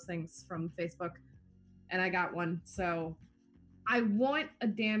one of those things from Facebook, and I got one. So I want a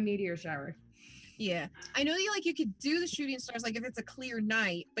damn meteor shower. Yeah, I know you could do the shooting stars like if it's a clear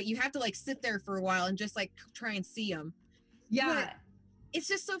night, but you have to like sit there for a while and just like try and see them. Yeah. But it's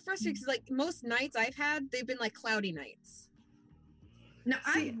just so frustrating because like most nights I've had, they've been like cloudy nights. Now,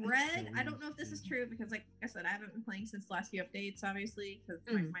 See, I've read, I don't know if this is true because, like I said, I haven't been playing since the last few updates, obviously, because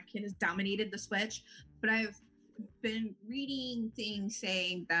my kid has dominated the Switch. But I've been reading things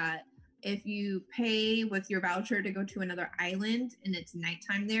saying that if you pay with your voucher to go to another island and it's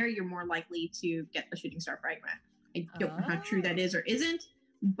nighttime there, you're more likely to get the shooting star fragment. I don't know how true that is or isn't,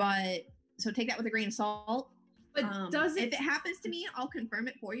 but so take that with a grain of salt. But does it? If it happens to me, I'll confirm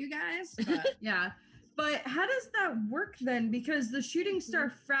it for you guys. But Yeah. But how does that work then? Because the shooting star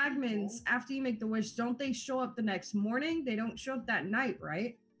fragments, after you make the wish, don't they show up the next morning? They don't show up that night,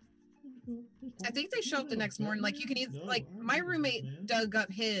 right? I think they show up the next morning. Like you can either, like my roommate dug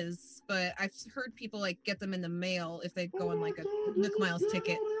up his, but I've heard people like get them in the mail if they go on like a Nook Miles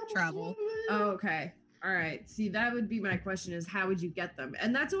ticket travel. Oh, okay. All right. See, that would be my question is how would you get them?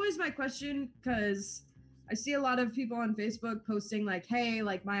 And that's always my question because I see a lot of people on Facebook posting like, hey,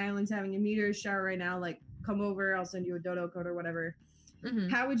 like my island's having a meteor shower right now. Like come over, I'll send you a dodo code or whatever. Mm-hmm.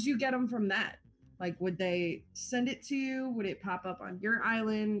 How would you get them from that? Like, would they send it to you? Would it pop up on your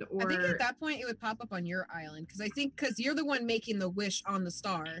island? Or I think at that point it would pop up on your island because you're the one making the wish on the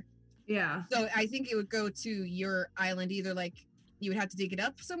star. Yeah. So I think it would go to your island. Either like you would have to dig it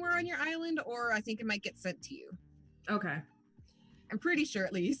up somewhere on your island, or I think it might get sent to you. Okay. I'm pretty sure,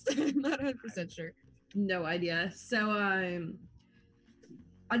 at least. I'm not 100% sure. No idea. So,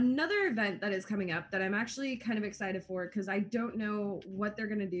 another event that is coming up that I'm actually kind of excited for because I don't know what they're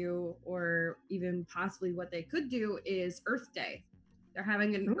going to do or even possibly what they could do is Earth Day. They're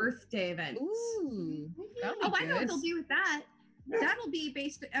having an Earth Day event. Ooh. Oh, I know what they'll do with that. That'll be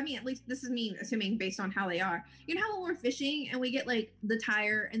based, I mean, at least this is me assuming based on how they are. You know how when we're fishing and we get like the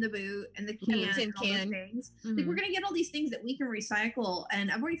tire and the boot and the can tin and all those can. things? Like we're going to get all these things that we can recycle.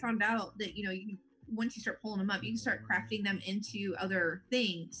 And I've already found out that, you know, you can, once you start pulling them up, you can start crafting them into other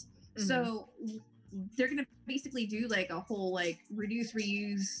things. So they're going to basically do like a whole like reduce,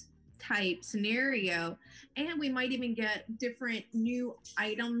 reuse type scenario. And we might even get different new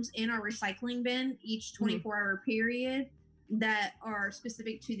items in our recycling bin each 24-hour period that are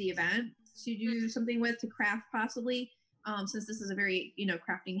specific to the event to do something with, to craft possibly, since this is a very, you know,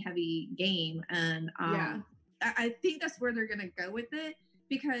 crafting heavy game. And I think that's where they're going to go with it.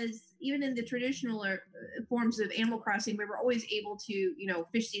 Because even in the traditional forms of Animal Crossing, we were always able to, you know,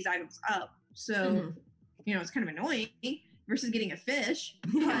 fish these items up. So, you know, it's kind of annoying versus getting a fish.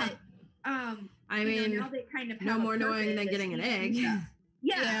 But, I mean, now they kind of no more annoying than getting an egg.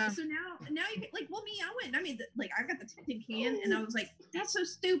 Yeah. So now you get, like, well, me, I went, like, I got the tin can and I was like, that's so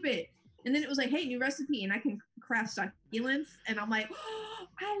stupid. And then it was like, hey, new recipe, and I can craft succulents. And I'm like, oh,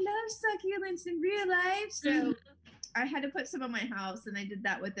 I love succulents in real life. So I had to put some on my house, and I did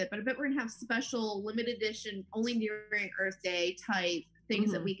that with it. But I bet we're gonna have special limited edition, only during Earth Day type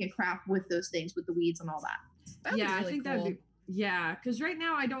things that we can craft with those things, with the weeds and all that. That'd be really I think cool. that'd be because right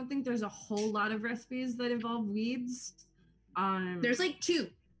now I don't think there's a whole lot of recipes that involve weeds. There's like two.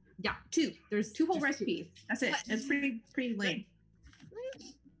 Yeah, two. There's two whole recipes. That's it. It's pretty lame.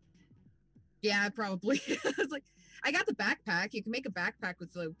 Yeah, probably. It's like, I got the backpack. You can make a backpack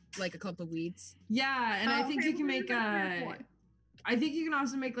with like a couple of weeds. Yeah, and I think you can make a. I think you can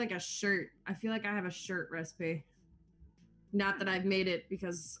also make like a shirt. I feel like I have a shirt recipe. Not that I've made it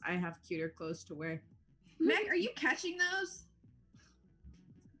because I have cuter clothes to wear. Meg, are you catching those?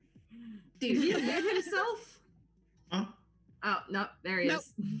 Dude, he live himself? Huh? Oh, no, there he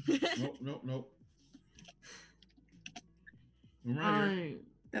is. Nope. I'm right here.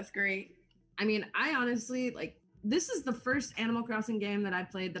 That's great. I mean, I honestly, like, this is the first Animal Crossing game that I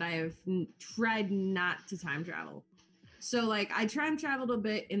played that I have tried not to time travel. So, like, I time traveled a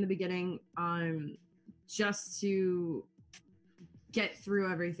bit in the beginning just to get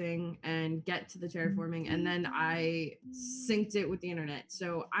through everything and get to the terraforming, and then I synced it with the internet.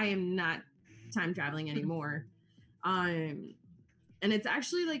 So I am not time traveling anymore. And it's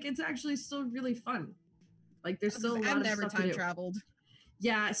actually still really fun. Like, there's still a lot of never stuff to time do. traveled.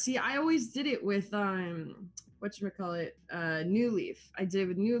 Yeah, see, I always did it with whatchamacallit, New Leaf. I did it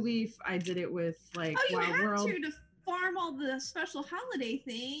with New Leaf. I did it with like Wild World. To farm all the special holiday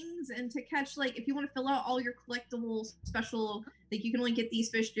things and to catch, like, if you want to fill out all your collectible special, like, you can only get these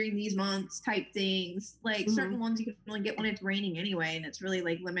fish during these months type things. Like certain ones you can only get when it's raining anyway, and it's really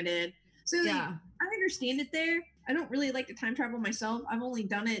like limited. So like, I understand it there. I don't really like to time travel myself. I've only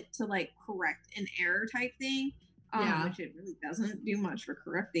done it to like correct an error type thing. Which it really doesn't do much for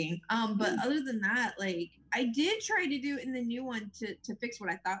correcting. But other than that, like, I did try to do in the new one to fix what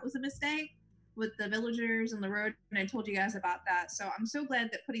I thought was a mistake with the villagers and the road, and I told you guys about that. So I'm so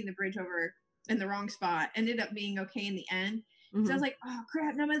glad that putting the bridge over in the wrong spot ended up being okay in the end. So I was like, oh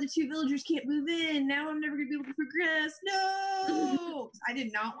crap, now my other two villagers can't move in. Now I'm never gonna be able to progress. No! I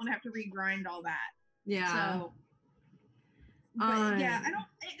did not want to have to regrind all that. Yeah. So, but yeah, I don't.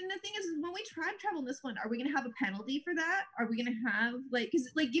 And the thing is, when we time travel this one, are we gonna have a penalty for that? Are we gonna have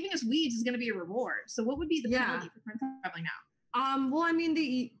because giving us weeds is gonna be a reward? So what would be the penalty for time traveling now? Well, I mean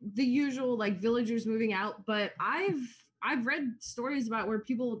the usual like villagers moving out, but I've read stories about where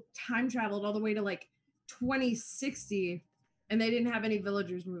people time traveled all the way to like 2060 and they didn't have any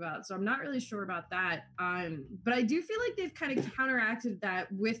villagers move out. So I'm not really sure about that. But I do feel like they've kind of counteracted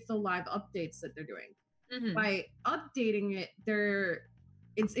that with the live updates that they're doing. By updating it, they're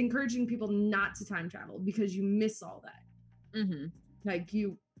it's encouraging people not to time travel because you miss all that. Mm-hmm. Like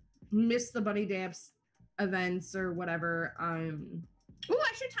you miss the bunny dance events or whatever. Oh,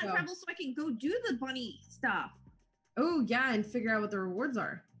 I should time travel so I can go do the bunny stuff. Oh yeah, and figure out what the rewards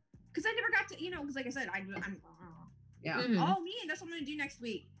are. Because I never got to, because like I said, I'm Yeah. Mhm. oh man, that's what I'm gonna do next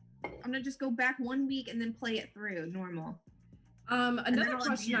week. I'm gonna just go back 1 week and then play it through normal. Another I'll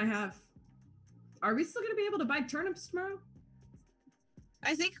question I advance. have: are we still gonna be able to buy turnips tomorrow?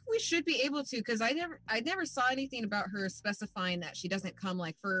 I think we should be able to, because I never saw anything about her specifying that she doesn't come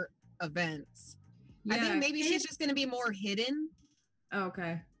like for events. I think maybe she's just gonna be more hidden. Oh,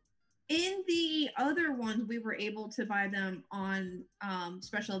 okay. In the other ones, we were able to buy them on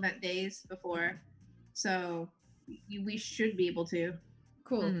special event days before, so we should be able to.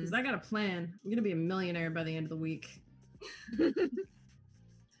 Cool, because I got a plan. I'm gonna be a millionaire by the end of the week.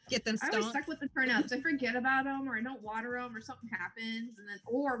 Get them I always stomped. stuck with the turnips. I forget about them, or I don't water them, or something happens, and then,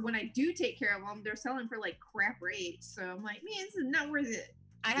 or when I do take care of them, they're selling for like crap rates. So I'm like, man, this is not worth it.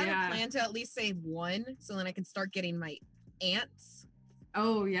 I have a plan to at least save one, so then I can start getting my ants.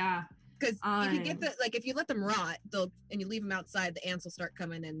 Oh yeah. Because you can get if you let them rot, and you leave them outside, the ants will start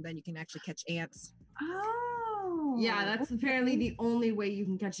coming, and then you can actually catch ants. Oh. Yeah, that's apparently the only way you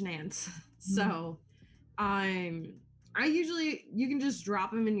can catch an ant. So, I usually, you can just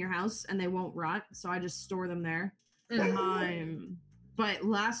drop them in your house and they won't rot. So I just store them there. But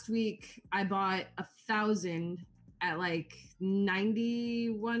last week I bought 1,000 at like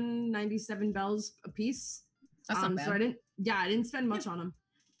 97 bells a piece. That's not bad. So I didn't spend much on them.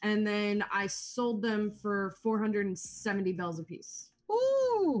 And then I sold them for 470 bells a piece.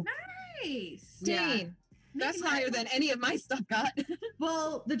 Ooh, Nice. dang. Yeah. That's Making higher that- than any of my stuff got.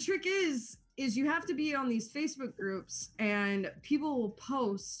 Well, the trick is you have to be on these Facebook groups and people will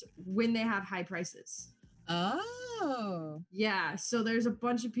post when they have high prices. Oh. Yeah, so there's a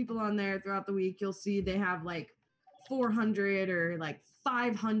bunch of people on there throughout the week. You'll see they have like 400 or like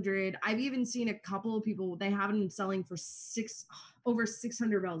 500. I've even seen a couple of people, they have them selling for over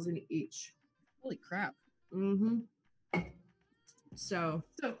 600 bells in each. Holy crap. Mm-hmm. So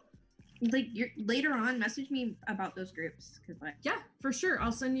like you're later on, message me about those groups, because like yeah, for sure.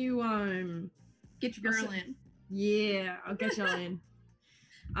 I'll send you get your girl in. Yeah, I'll get y'all in.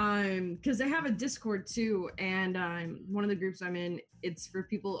 Because they have a Discord too, and one of the groups I'm in, it's for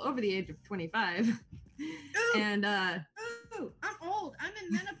people over the age of 25. And Ooh, I'm old. I'm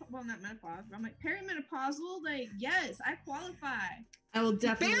in menopause. Well, not menopause, but I'm like perimenopausal. Like, yes, I qualify. I will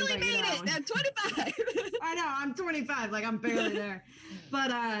definitely Barely let you made know. it at 25. I know, I'm 25, like I'm barely there.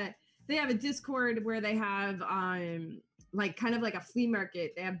 But they have a Discord where they have like kind of like a flea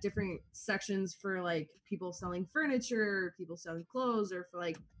market. They have different sections for like people selling furniture, people selling clothes, or for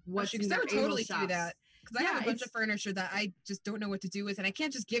like what's in I their would totally shops. do that. Because I have a bunch it's- of furniture that I just don't know what to do with, and I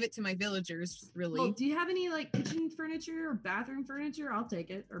can't just give it to my villagers, really. Well, do you have any like kitchen furniture or bathroom furniture? I'll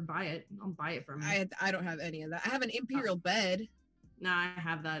take it or buy it. I'll buy it from you. I don't have any of that. I have an imperial bed. Nah, I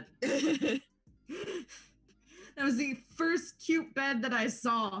have that. That was the first cute bed that I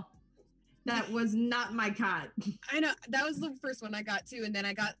saw. That was not my cot. I know that was the first one I got too, and then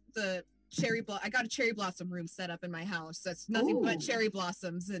I got the I got a cherry blossom room set up in my house. That's nothing but Ooh. cherry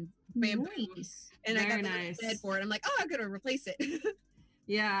blossoms and bamboo, Nice. and I Very got the nice. bed for it. I'm like, oh, I'm gonna replace it.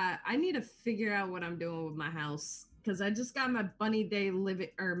 Yeah, I need to figure out what I'm doing with my house because I just got my bunny day The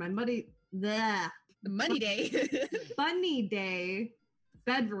money day. bunny day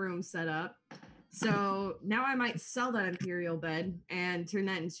bedroom set up. So now I might sell that imperial bed and turn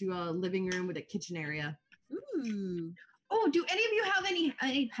that into a living room with a kitchen area. Ooh. Oh, do any of you have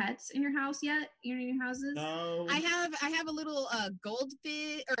any pets in your house yet? In your houses? No. I have a little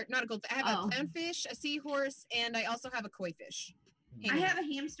goldfish, or not a goldfish. I have Oh. a clownfish, a seahorse, and I also have a koi fish. I have a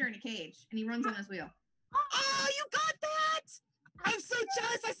hamster in a cage, and he runs on his wheel. Oh, you got that! I'm so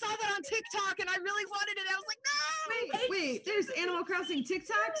jealous. I saw that on TikTok, and I really wanted it. I was like, no. Wait, there's Animal Crossing TikToks?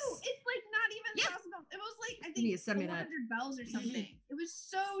 No, it's like not even Yeah. possible. It was like I You need to think send me that. 400 bells or something. It was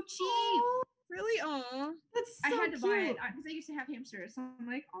so cheap. Really? Aw. That's I so had to buy it cute. because I used to have hamsters. So I'm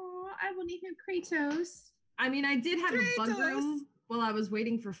like, oh, I will need him Kratos. I mean, I did have a bug Kratos. room while I was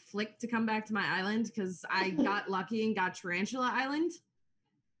waiting for Flick to come back to my island because I got lucky and got Tarantula Island,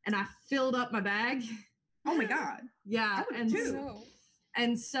 and I filled up my bag. Oh my god. Yeah, I would and too.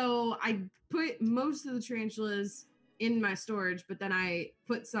 and so I put most of the tarantulas in my storage, but then I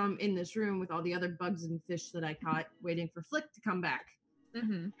put some in this room with all the other bugs and fish that I caught, waiting for Flick to come back.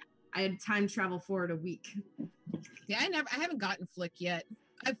 Mm-hmm. I had time travel forward a week. Yeah, I haven't gotten Flick yet.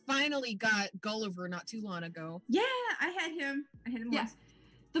 I finally got Gulliver not too long ago. Yeah, I had him. Yeah. once.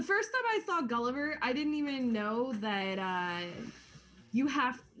 The first time I saw Gulliver, I didn't even know that you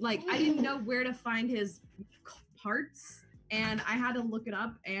have like I didn't know where to find his parts, and I had to look it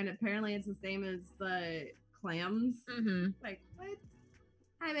up, and apparently it's the same as the clams. Like what?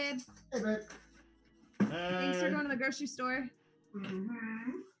 Hi, babe. Hey, babe. Thanks for going to the grocery store.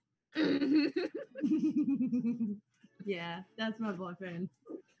 Yeah, that's my boyfriend.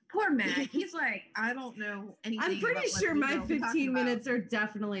 Poor Matt. He's like, I don't know anything. I'm pretty about sure what my we're talking 15 about. minutes are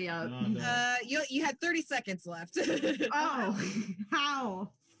definitely up. No. You had 30 seconds left. Oh,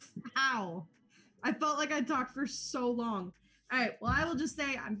 how? I felt like I talked for so long. All right, well, I will just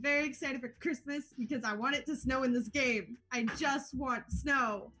say I'm very excited for Christmas because I want it to snow in this game. I just want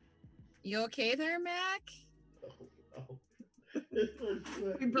snow. You okay there, Mac? Oh,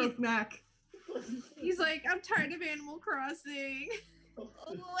 We broke Mac. He's like, I'm tired of Animal Crossing.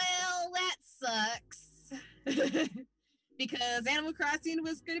 Well, that sucks. Because Animal Crossing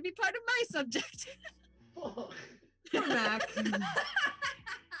was going to be part of my subject. Fuck. Poor Mac.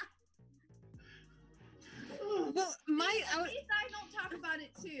 Well, At least I don't talk about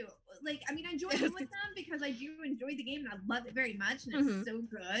it too. Like, I mean, I join in with them because I do enjoy the game and I love it very much and it's so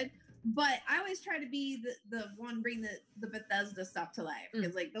good. But I always try to be the one bring the Bethesda stuff to life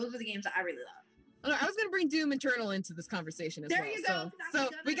because like those are the games that I really love. I was gonna bring Doom Eternal into this conversation as There well. you go. So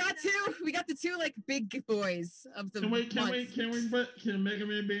we got the two like big boys of the Can month. can Mega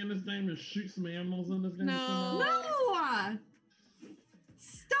Man be in this game and shoot some animals in this game? No. No!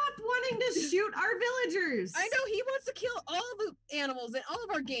 Stop wanting to shoot our villagers. I know he wants to kill all the animals in all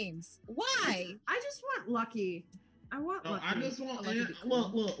of our games. Why? I just want Lucky. I want No, Lucky. I just want Lucky be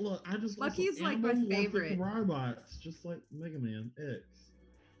cool. look. I just want Lucky's some like my animals working favorite. robots, just like Mega Man X.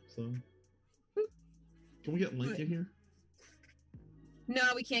 So, can we get Link in here? No,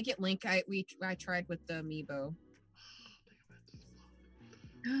 we can't get Link. I tried with the amiibo.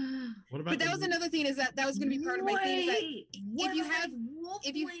 What about? But that was another thing is that was going to be part of my thing. Is that if you have Wolf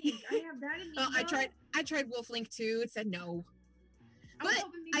if you- Link, I have that in I tried Wolf Link too. It said no. I was But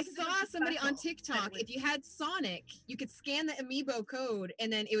hoping maybe I because it saw was somebody on special, TikTok. that it would- If you had Sonic, you could scan the amiibo code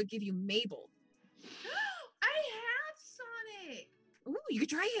and then it would give you Mabel. I have Sonic. Ooh, you could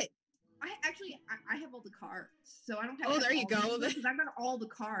try it. I have all the cards, so I don't have. Oh, there you go. Because I've got all the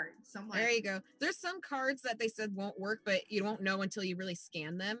cards. So I'm like, There you go. There's some cards that they said won't work, but you won't know until you really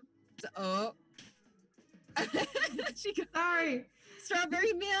scan them. So, oh. She goes, Sorry.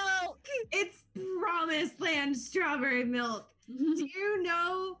 strawberry milk. It's Promised Land strawberry milk. Do you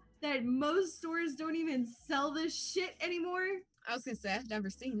know that most stores don't even sell this shit anymore? I was gonna say I've never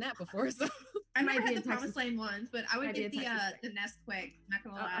seen that before, so I Might never be had a the Promised Texas- Land ones, but I would might be get a Texas the Nesquik. Not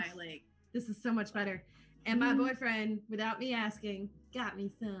gonna Uh-uh. lie, like This is so much better. And my boyfriend, without me asking, got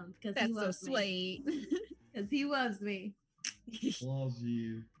me some because he that's so loves me. sweet. Because he loves me. Loves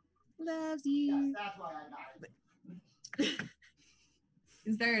you. Loves you. That's why I got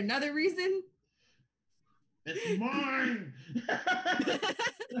Is there another reason? It's mine.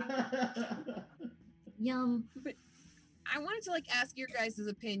 Yum. I wanted to like ask your guys'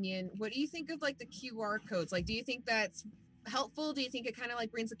 opinion. What do you think of like the QR codes? Like, do you think that's helpful? Do you think it kind of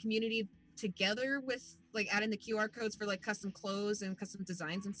like brings the community together with like adding the QR codes for like custom clothes and custom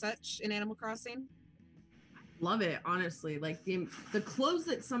designs and such in Animal Crossing? Love it, honestly. Like the clothes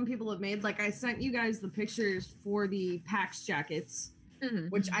that some people have made. Like I sent you guys the pictures for the PAX jackets,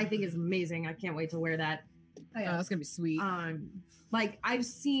 which I think is amazing. I can't wait to wear that. Oh, that's gonna be sweet. Like I've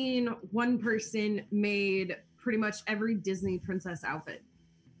seen one person made pretty much every Disney princess outfit.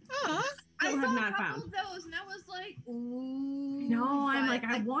 Aw. I Still saw have a not couple found. of those, and I was like, ooh. No, I'm but, like,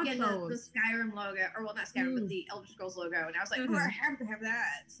 I want again, those. The Skyrim logo, or well, not Skyrim, but the Elder Scrolls logo, and I was like, oh, I have to have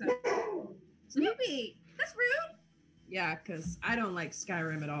that. So, Snoopy, that's rude. Yeah, because I don't like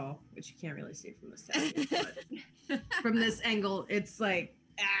Skyrim at all, which you can't really see from this tablet, but from this angle, it's like,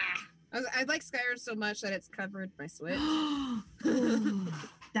 I like Skyrim so much that it's covered my Switch.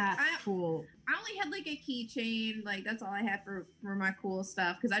 That's cool. I only had like a keychain, like that's all I had for my cool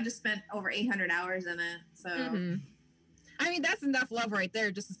stuff because I just spent over 800 hours in it. So, I mean, that's enough love right there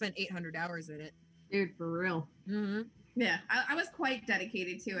just to spend 800 hours in it. Dude, for real. Yeah, I was quite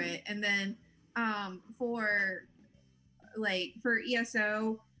dedicated to it. And then for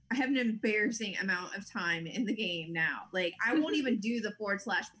ESO, I have an embarrassing amount of time in the game now. Like I won't even do the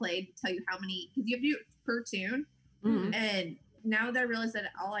 /play to tell you how many, because you have to do it per tune. And now that I realize that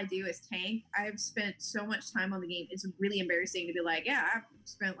all I do is tank, I've spent so much time on the game. It's really embarrassing to be like, yeah, I've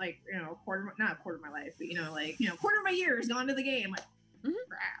spent like, not a quarter of my life, but quarter of my year has gone to the game. Like,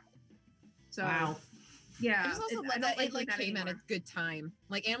 crap. So, wow. I Yeah. just also love that it like came at a good time.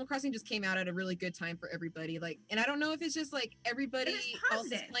 Like Animal Crossing just came out at a really good time for everybody. Like, and I don't know if it's just like everybody else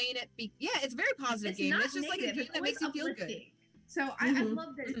is playing it. Yeah, it's a very positive game. It's just like a game that makes you feel good. So I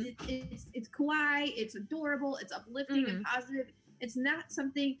love that it's kawaii, it's adorable, it's uplifting and positive. It's not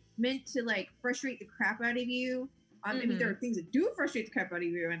something meant to like frustrate the crap out of you. I mean, there are things that do frustrate the crap out of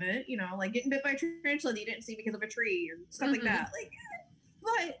you in it, you know, like getting bit by a tarantula that you didn't see because of a tree and stuff like that. Like,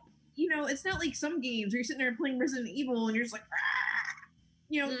 but you know, it's not like some games where you're sitting there playing Resident Evil and you're just like, ah!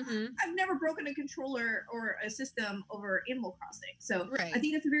 You know, I've never broken a controller or a system over Animal Crossing. So I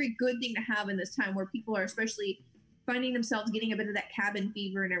think that's a very good thing to have in this time where people are especially finding themselves getting a bit of that cabin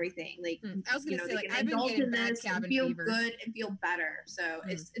fever and everything. Like, I was going to say, like, I've been indulge getting in bad this and cabin feel fever. good and feel better. So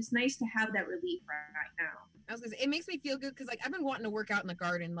it's nice to have that relief right now. I was going to say, it makes me feel good because, like, I've been wanting to work out in the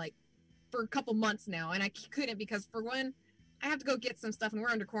garden, like, for a couple months now, and I couldn't because, for one, I have to go get some stuff, and we're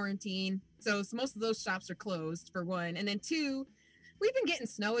under quarantine, so most of those shops are closed, for one. And then two, we've been getting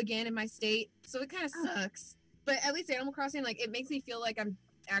snow again in my state, so it kind of sucks. But at least Animal Crossing, like, it makes me feel like I'm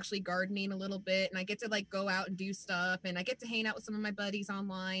actually gardening a little bit, and I get to, like, go out and do stuff, and I get to hang out with some of my buddies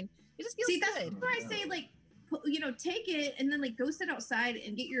online. It just feels good. That's why I say, like, you know, take it and then like go sit outside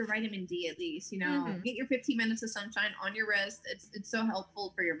and get your vitamin D at least, you know, get your 15 minutes of sunshine on your wrist. It's so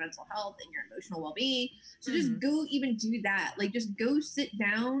helpful for your mental health and your emotional well-being. So just go even do that. Like just go sit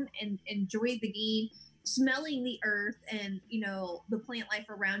down and enjoy the game, smelling the earth and, you know, the plant life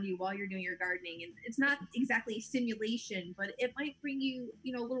around you while you're doing your gardening. And it's not exactly stimulation, but it might bring you,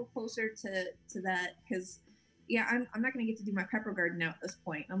 you know, a little closer to that. Cause yeah, I'm not going to get to do my pepper garden now at this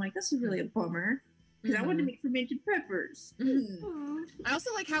point. I'm like, this is really a bummer. Because I wanted to make fermented peppers. I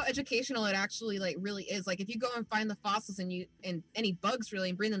also like how educational it actually like really is. Like if you go and find the fossils and any bugs really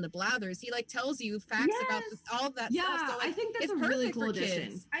and bring them to Blathers, he like tells you facts about all of that stuff. So, like, I think that's it's a really perfect cool for addition.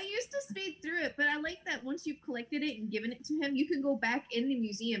 kids. I used to speed through it, but I like that once you've collected it and given it to him, you can go back in the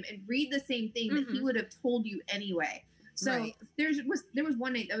museum and read the same thing that he would have told you anyway. So there was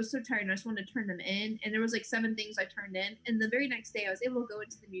one night that I was so tired and I just wanted to turn them in, and there was like 7 things I turned in, and the very next day I was able to go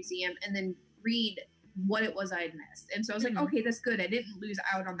into the museum and then read what it was I had missed. And so I was like, okay, that's good. I didn't lose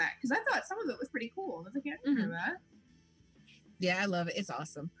out on that because I thought some of it was pretty cool. I was like, yeah, I didn't know that. Yeah, I love it. It's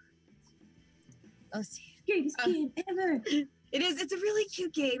awesome. Let's see. Greatest game ever. It is. It's a really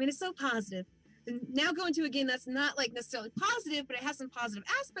cute game, and it's so positive. And now going to a game that's not like necessarily positive, but it has some positive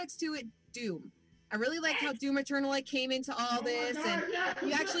aspects to it. Doom. I really like how Doom Eternal like came into all this, and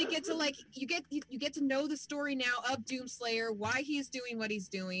you actually get to like you get to know the story now of Doomslayer, why he's doing what he's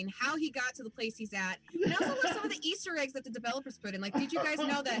doing, how he got to the place he's at, and also like some of the Easter eggs that the developers put in. Like, did you guys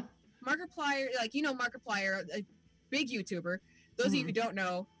know that Markiplier, like you know Markiplier, a big YouTuber. Those of you who don't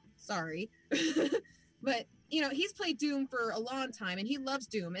know, sorry, but you know he's played Doom for a long time and he loves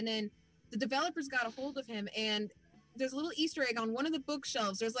Doom. And then the developers got a hold of him, and there's a little Easter egg on one of the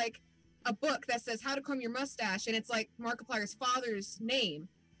bookshelves. There's like a book that says how to comb your mustache, and it's like Markiplier's father's name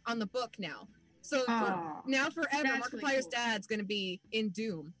on the book now. So now forever, Markiplier's really cool. Dad's going to be in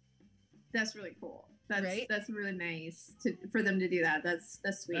Doom. That's really cool. That's really nice for them to do that. That's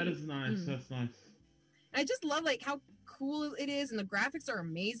sweet. That is nice. That's nice. I just love like how cool it is, and the graphics are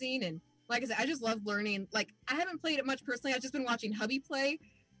amazing. And like I said, I just love learning. Like I haven't played it much personally. I've just been watching hubby play,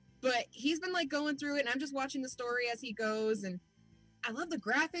 but he's been like going through it, and I'm just watching the story as he goes. And I love the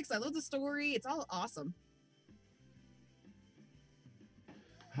graphics. I love the story. It's all awesome.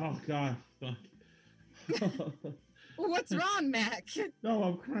 Oh God! What's wrong, Mac? No,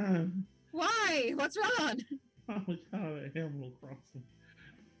 I'm crying. Why? What's wrong? Oh my God! Animal Crossing.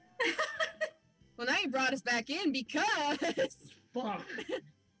 Well, now you brought us back in because. Fuck.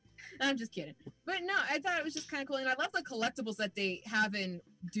 I'm just kidding. But no, I thought it was just kind of cool. And I love the collectibles that they have in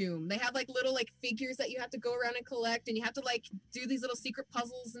Doom. They have like little like figures that you have to go around and collect, and you have to like do these little secret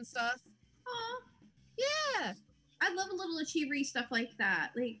puzzles and stuff. Aw. Yeah. I love a little achievery stuff like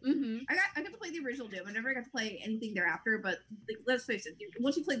that. Like I got to play the original Doom. I never got to play anything thereafter, but like, let's face it,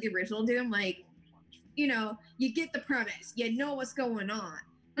 once you play the original Doom, like, you know, you get the premise. You know what's going on.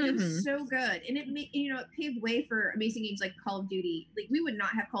 It was so good, and it paved way for amazing games like Call of Duty. Like we would not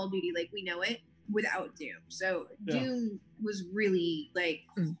have Call of Duty like we know it without Doom. So Doom was really like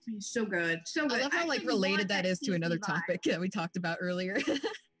so good, so good. I love how like related that is to another topic that we talked about earlier.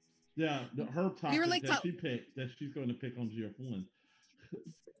 Yeah, her topic she picked that she's going to pick on GF1.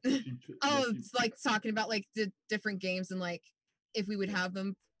 It's like talking about like the different games and like if we would have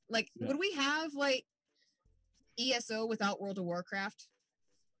them. Like, would we have like ESO without World of Warcraft?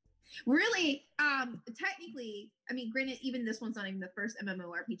 Really, technically, I mean, granted, even this one's not even the first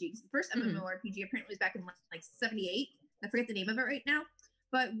MMORPG. The first MMORPG apparently was back in like 78. I forget the name of it right now.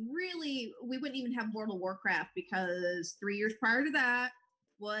 But really, we wouldn't even have World of Warcraft because 3 years prior to that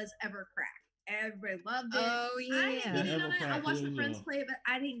was Evercraft. Everybody loved it. Oh, yeah. I didn't get in on it. I watched the friends play it, but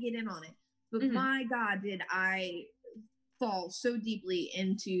I didn't get in on it. But my God, did I fall so deeply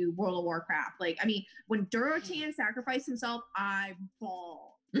into World of Warcraft. Like, I mean, when Durotan sacrificed himself, I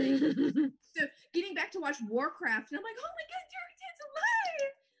bawled. So getting back to watch Warcraft, and I'm like, oh my god, Durotan's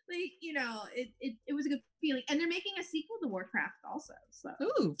alive! Like, you know, it was a good feeling. And they're making a sequel to Warcraft also. So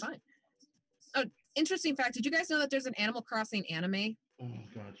Ooh, fun. Oh, interesting fact. Did you guys know that there's an Animal Crossing anime? Oh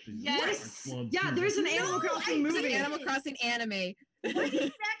God, Jesus. Yes. I love Yeah, Jesus. there's an Animal Crossing There's an movie. Animal Crossing anime. Wait, Zach,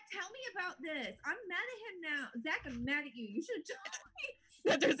 tell me about this. I'm mad at him now. Zach, I'm mad at you. You should tell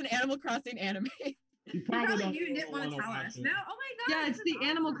me. That there's an Animal Crossing anime. You You probably probably don't knew and didn't want to wanna tell watch us. it. No, oh my god. Yeah, it's this is the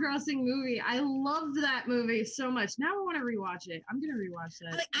Animal awesome. Crossing movie. I loved that movie so much. Now I want to rewatch it. I'm gonna rewatch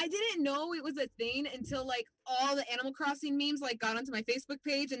that. Like, I didn't know it was a thing until like all the Animal Crossing memes like got onto my Facebook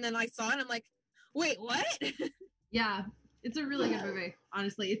page, and then I saw it and I'm like, wait, what? Yeah, it's a really good movie.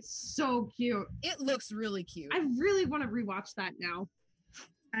 Honestly, it's so cute. It looks really cute. I really want to rewatch that now.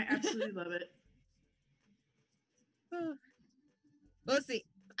 I absolutely love it. Let's see.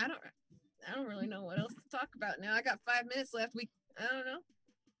 I don't really know what else to talk about now. I got 5 minutes left. I don't know.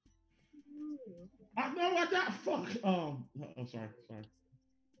 I know I got fuck. Oh, sorry.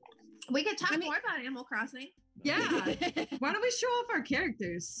 We could talk I mean- more about Animal Crossing. Yeah. Why don't we show off our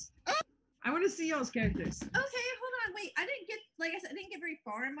characters? I want to see y'all's characters. Okay, hold on. Wait, I didn't get, like I said, I didn't get very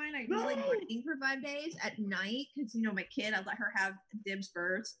far in mine. I was like No. waiting for 5 days at night because, you know, my kid, I let her have dibs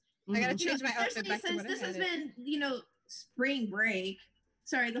first. I gotta Mhm. change my outfit Especially back to since what I this has had it. been, you know, spring break.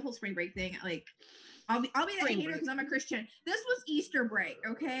 Sorry, the whole spring break thing. Like, I'll be that Spring hater break. because I'm a Christian. This was Easter break,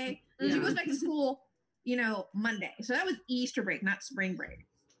 okay? Yeah. She goes back to school, you know, Monday. So that was Easter break, not spring break.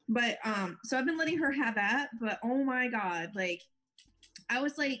 But so I've been letting her have that. But oh my god, like I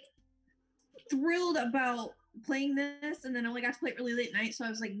was like thrilled about playing this, and then I only got to play it really late at night, so I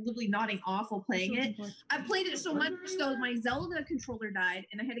was like literally nodding off while playing it. I played it so much so my Zelda controller died,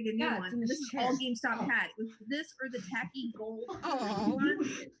 and I had to get a new Yeah, one. it's in This his is all chair. GameStop had. It was this or the tacky gold Oh. one.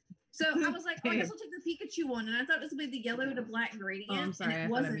 So I was like, oh, I guess I'll take the Pikachu one, and I thought this would be the yellow to black gradient, I'm sorry, and I it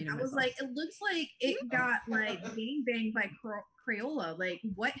thought I wasn't. muted I was myself. like, it looks like it got like gang banged by Crayola. Like,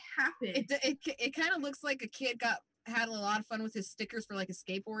 what happened? It kind of looks like a kid had a lot of fun with his stickers for like a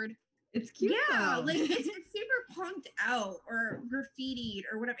skateboard. It's cute. Yeah, though. like it's super punked out or graffitied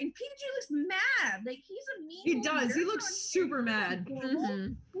or whatever. And Pikachu looks mad. Like he's a mean. He little does. He jerk looks on super here. mad.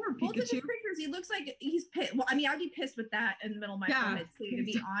 Mhm. Poor Both of his Pikachu. pictures, he looks like he's pissed. Well, I mean, I'd be pissed with that in the middle of my Yeah. comments too, to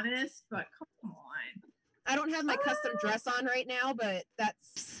be honest. But come on. I don't have my custom dress on right now, but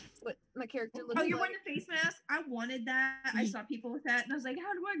that's what my character looks Oh, like. you're wearing a face mask? I wanted that. I saw people with that, and I was like,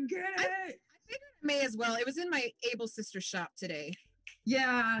 how do I get it? I figured I may as well. It was in my Able Sister shop today.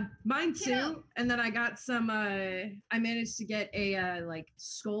 Yeah, mine too. Yeah. And then I got some. I managed to get a like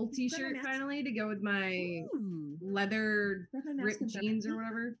skull T-shirt mask. finally to go with my Ooh. leather Grab my mask ripped and jeans or stuff.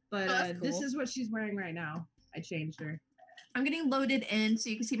 whatever. But Oh, that's this cool. is what she's wearing right now. I changed her. I'm getting loaded in so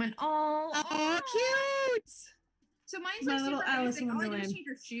you can see mine. Oh, cute. So mine's My like little super Alice basic. in All I do is Wonderland. change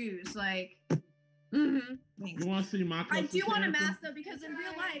her shoes. Like, Mm-hmm. You want to see my? I custom do want a character? mask though because in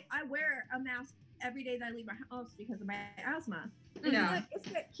real life I wear a mask every day that I leave my house because of my asthma. And Yeah. look, it's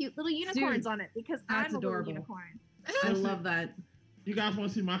got cute little unicorns Dude, on it because that's I'm a adorable. little unicorn. I love that. You guys want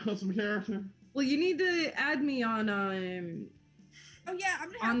to see my custom character? Well, you need to add me on. Oh yeah, I'm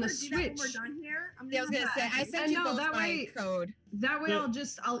gonna have On her the do that when we're Switch. done here. I'm Yeah, I was gonna have say that. I sent I you know, both that my way- code. That way, Yeah.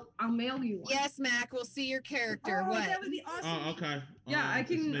 I'll mail you one. Yes, Mac. We'll see your character. Oh, what? that would be awesome. Oh, okay. Yeah, I it's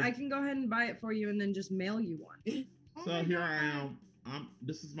can. me. I can go ahead and buy it for you, and then just mail you one. Oh So my here God. I am.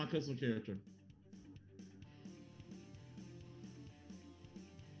 This is my custom character.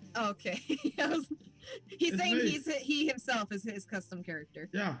 Okay. He's It's saying me. he himself is his custom character.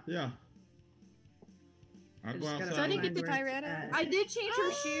 Yeah. I I go just gotta outside. So I didn't find get the where it's Tyretta. at. I did change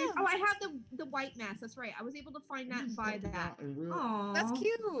her shoes. Oh. Oh, I have the white mask. That's right. I was able to find that and buy that. Aw. That's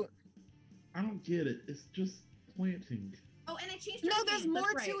cute. I don't get it. It's just planting. Oh, and I changed her No, there's pants. more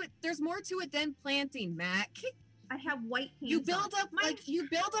That's to right. it. There's more to it than planting, Mac. I have white pants. You build on. up you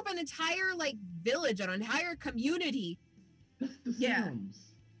build up an entire like village, an entire community. That's the Yeah. Sims.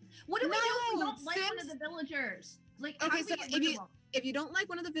 What do we do if we No, don't like one of Sims- the villagers? Like, how Okay, do we so get if rid you- of them? If you don't like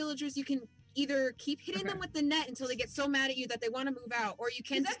one of the villagers, you can either keep hitting them with the net until they get so mad at you that they want to move out, or you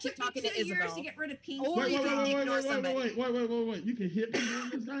can Because just that keep took talking me to 2 years Isabel. to get rid of pink. Or you can ignore somebody. Wait. You can hit people in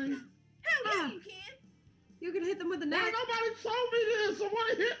this game? Hell yeah, Yeah. you can. You can hit them with a Why net. nobody told me this? I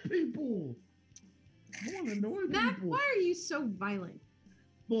want to hit people. I want to annoy Mac, people. why are you so violent?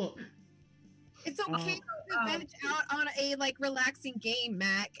 Look, It's okay to veg out on a like relaxing game,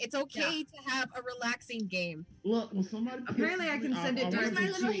 Mac. It's okay to have a relaxing game. look. When somebody Apparently I pisses can me send it off, I There's want my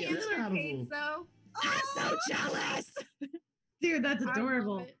to little beat the shit hamster out of cage, them. though. I'm so jealous. Dude, that's I love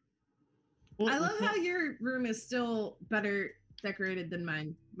adorable. it. I love how your room is still better decorated than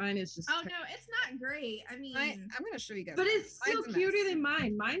mine. Mine is just. Oh no, it's not great. I mean, I'm gonna show you guys. But it's still Mine's a cuter mess. than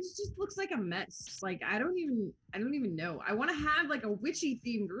mine. Mine just looks like a mess. Like I don't even know. I want to have like a witchy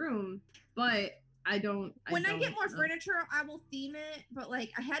themed room, but I don't. when I get more know. furniture, I will theme it. But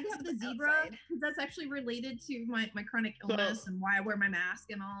like, I had to have the zebra Outside. because that's actually related to my chronic illness and why I wear my mask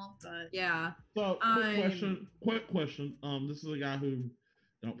and all. But Yeah. So quick question. This is a guy who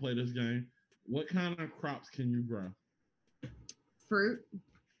don't play this game. What kind of crops can you grow? Fruit.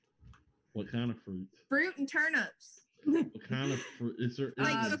 What kind of fruit? fruit and turnips. What kind of fruit? Is there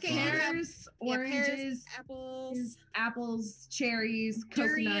Like, okay, here, pears, Yeah, pears, oranges, apples, apples, cherries,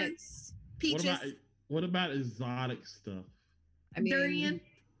 Durian. coconuts. peaches. What about exotic stuff? I mean, Durian.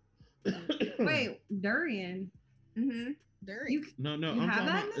 Wait, durian. Mm-hmm. Durian. You No, You I'm have talking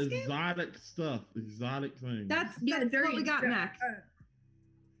that about in this game? exotic stuff, exotic things. that's Yeah, what we durians. got, Mac.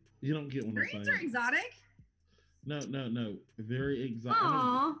 You don't get what I'm Durians saying. are exotic. No. Very exotic.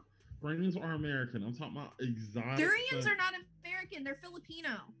 Aw. Durians are American. I'm talking about exotic. Durians things. are not American. They're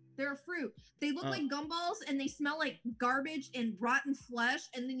Filipino. They're a fruit. They look Oh. like gumballs and they smell like garbage and rotten flesh.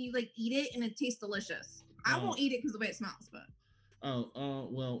 And then you like eat it and it tastes delicious. I Oh. won't eat it because of the way it smells. But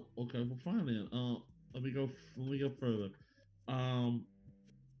Well, okay, well, fine then. Let me go further.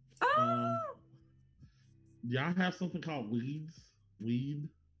 Y'all have something called weeds? Weed?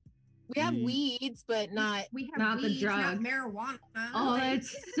 We have weed. weeds, but not. we have Not the weeds, not drug. marijuana. Oh, Like,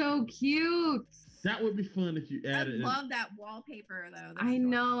 that's so cute. That would be fun if you I added it. love that wallpaper though. That's I adorable.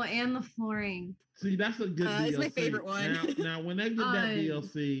 know, and the flooring. See, that's a good DLC. It's my favorite one. Now, when they get that Um,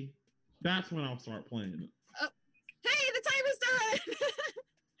 DLC, that's when I'll start playing it. Hey, the time is done.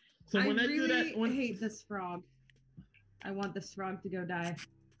 So I when they really do that, when hate this frog. I want this frog to go die.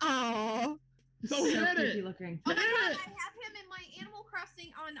 Oh, so hit creepy it. looking. Oh my Hit god, it. I have him in my Animal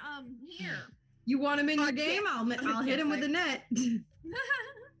Crossing on here. You want him in your I game? can't- I'll hit him with a net.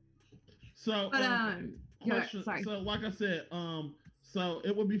 So, But yeah, question. sorry. So, like I said, so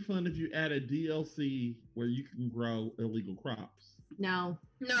it would be fun if you added DLC where you can grow illegal crops. No.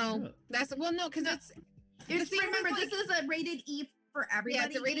 no, Yeah. that's no, because it's It's, thing is, remember, like- this is a rated E for everybody.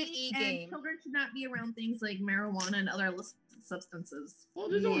 it's a rated E and game. children should not be around things like marijuana and other illicit substances. Well,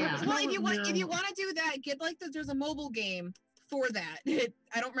 they don't Yeah. have to well. have If you marijuana. want to do that, get like there's a mobile game for that.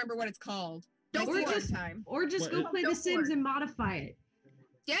 I don't remember what it's called. Don't I see it all just- the time. Or just Well, go play go The for Sims it. and modify it.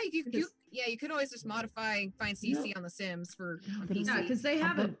 Yeah, you Because- could always just modify and find CC on the Sims for on but PC. Yeah, because they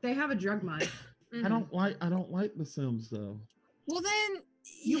have a drug mod. Mhm. I don't like The Sims though. Well, then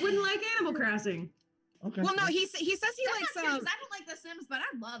You wouldn't like Animal Crossing. Okay. Well, no, he says he That's likes not true, 'cause I don't like The Sims, but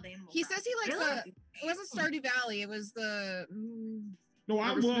I love Animal he says he likes Crossing. it wasn't Stardew Valley. It was the No, I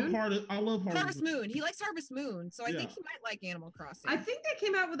Harvest love Moon? Harvest Moon. He likes Harvest Moon, so I think Yeah. he might like Animal Crossing. I think they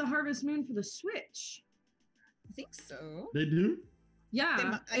came out with a Harvest Moon for the Switch. I think so. They do.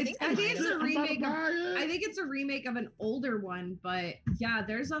 Yeah, I think they I think might it's a I'm about to remake. Of, buy it. I think it's a remake of an older one, but yeah,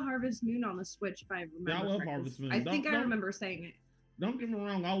 there's a Harvest Moon on the Switch. If I remember, Yeah, I love correctly. Harvest Moon. I think I Don't- remember saying it. Don't get me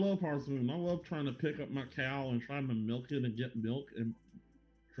wrong, I love Harvest Moon. I love trying to pick up my cow and trying to milk it and get milk and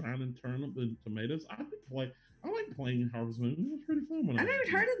trying to turn up the tomatoes. I like playing Harvest Moon. It was pretty fun when I I've was never a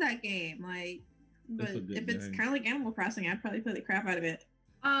kid. heard of that game. Like, but It's a good if it's game. kind of like Animal Crossing, I'd probably play the crap out of it.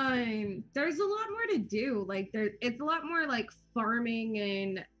 There's a lot more to do. Like it's a lot more like farming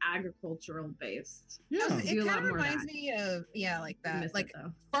and agricultural based. Yeah. do a It lot kind of more of reminds that. me of like I that, miss like it,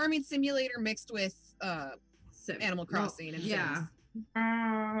 though. farming simulator mixed with So- Animal Crossing and yeah. Sims.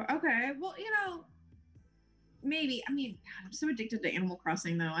 Okay. Well, maybe. I mean, God, I'm so addicted to Animal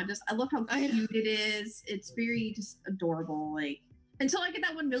Crossing though. I love how I know. cute it is. It's very just adorable. Like until I get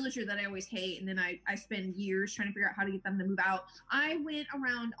that one villager that I always hate, and then I spend years trying to figure out how to get them to move out. I went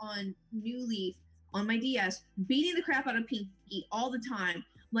around on New Leaf on my DS, beating the crap out of Pinky all the time.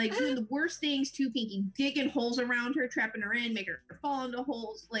 Like doing the worst things to Pinky, digging holes around her, trapping her in, making her fall into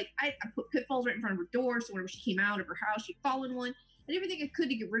holes. Like I put pitfalls right in front of her door, so whenever she came out of her house, she'd fall in one. I did everything I could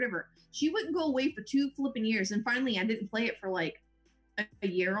to get rid of her. She wouldn't go away for 2 flipping years, and finally, I didn't play it for like a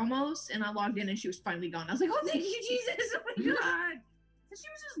year almost, and I logged in, and she was finally gone. I was like, "Oh, thank you, Jesus! Oh my God!" So she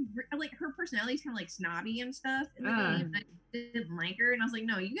was just like her personality is kind of like snobby and stuff. In the game. I didn't like her, and I was like,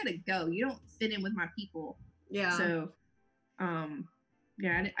 "No, you gotta go. You don't fit in with my people." Yeah. So,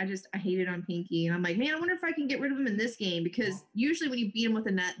 yeah, I hated on Pinky, and I'm like, man, I wonder if I can get rid of him in this game because usually when you beat him with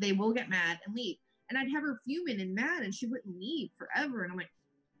a net, they will get mad and leave. And I'd have her fuming and mad, and she wouldn't leave forever. And I'm like,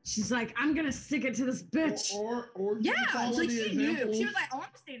 She's like, I'm gonna stick it to this bitch. Or you yeah, can follow it's like the she knew. examples. She was like, oh, I'm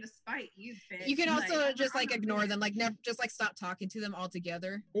staying to spite you, bitch. You can I'm also like, just I'm like not ignore doing them, like it. never just like stop talking to them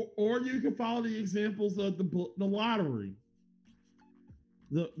altogether. Or you can follow the examples of the lottery.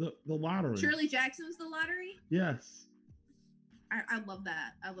 The lottery. Shirley Jackson's The Lottery. Yes. I love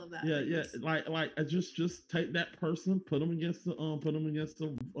that. I love that. Yeah. Like just take that person, put them against the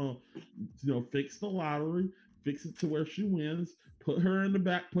fix the lottery, fix it to where she wins, put her in the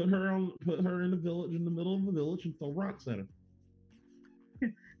back, put her in the village, in the middle of the village, and throw rocks at her.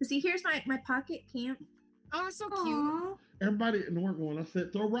 See, here's my pocket camp. Oh, so cute. Everybody ignored me when I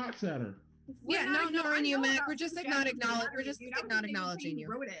said throw rocks at her. We're not ignoring you, Mac. We're just not acknowledging you.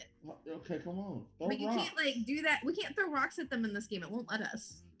 Wrote it. Okay, come on. But you can't do that. We can't throw rocks at them in this game. It won't let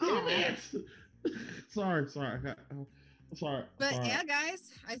us. Damn it. Sorry. Sorry. But yeah,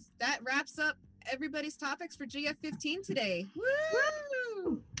 guys, that wraps up everybody's topics for GF15 today.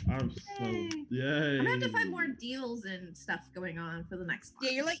 Woo! I'm so yay. I'm gonna have to find more deals and stuff going on for the next month.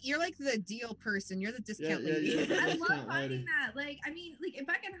 Yeah, you're like the deal person. You're the discount lady. Yeah. I love finding that. If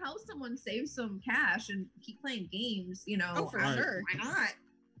I can help someone save some cash and keep playing games, Oh, for sure. Why not?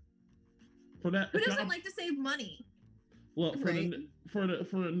 For that, Who doesn't like to save money? Well, for Right.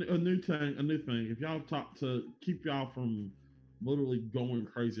 a new thing. If y'all keep y'all from literally going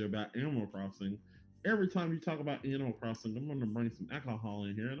crazy about Animal Crossing, every time you talk about Animal Crossing, I'm gonna bring some alcohol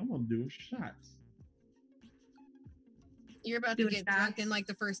in here and I'm gonna do shots. You're about to get drunk in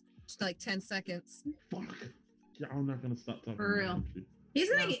the first 10 seconds. Fuck, y'all not gonna stop talking. For real. He's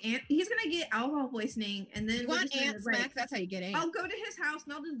gonna get alcohol poisoning, and then You want ants, Mac? That's how you get ants. I'll go to his house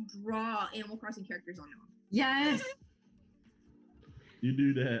and I'll just draw Animal Crossing characters on him. Yes. You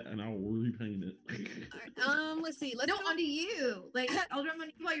do that, and I'll repaint it. Let's see. Let's No, go. onto you. I'll draw on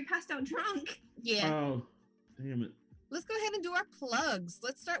you while you're passed out drunk. Yeah. Oh, damn it. Let's go ahead and do our plugs.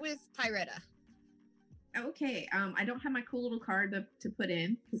 Let's start with Pyretta. Okay. I don't have my cool little card to put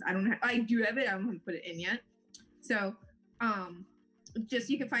in because I do have it. I don't have to put it in yet. So,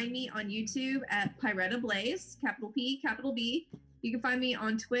 you can find me on YouTube at Pyretta Blaze, capital P, capital B. You can find me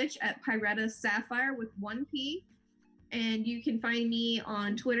on Twitch at Pyretta Sapphire with 1 P. And you can find me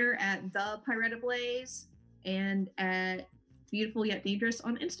on Twitter at the Pyretta Blaze and at Beautiful Yet Dangerous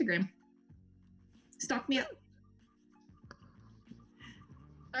on Instagram. Stalk me up.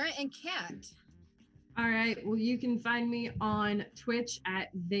 All right, and Kat. All right. Well, you can find me on Twitch at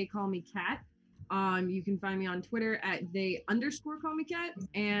They Call Me Cat. You can find me on Twitter at they_call me cat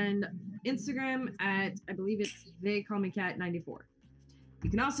and Instagram at, I believe it's They Call Me Cat 94. You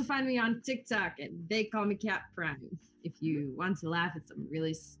can also find me on TikTok at They Call Me Cat Prime if you want to laugh at some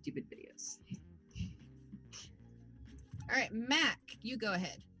really stupid videos. All right, Mac, you go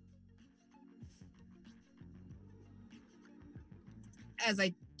ahead. As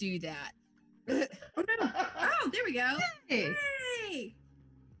I do that. Oh, no. Oh, there we go. Hey. Hey.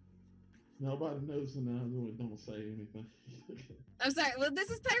 Nobody knows, and I don't say anything. I'm sorry. Well, this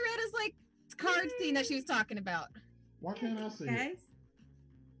is Pyretta's card scene that she was talking about. Why can't I see it? Guys.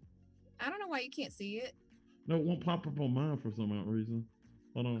 I don't know why you can't see it. No, it won't pop up on mine for some odd reason.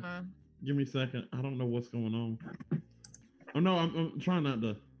 Hold on. Give me a second. I don't know what's going on. Oh no, I'm trying not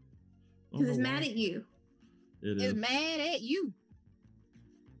to. Because it's mad at you. It's mad at you.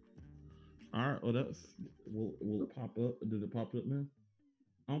 All right. Well, will it pop up? Did it pop up now?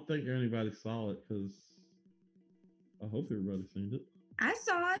 I don't think anybody saw it because I hope everybody seen it. I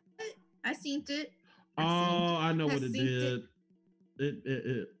saw it. I seen it. I know what it did.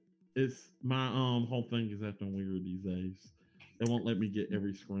 It's my whole thing is acting weird these days. It won't let me get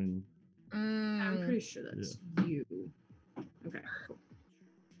every screen. I'm pretty sure that's you. Okay. Cool.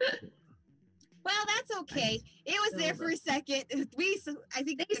 Well, that's okay. It was there for a second. I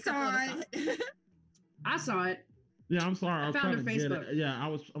think they saw it. I saw it. Yeah, I'm sorry. I found it on Facebook.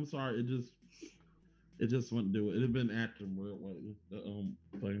 Yeah, I'm sorry. It just wouldn't do it. It had been acting weird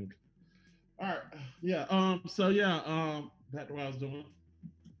thing. All right. Yeah. So yeah. Back to what I was doing.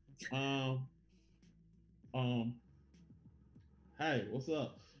 Hey, what's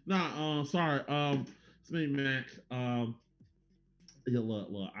up? Nah. Sorry. It's me, Mac. Yeah,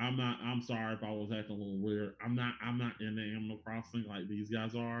 look. I'm sorry if I was acting a little weird. I'm not in the Animal Crossing like these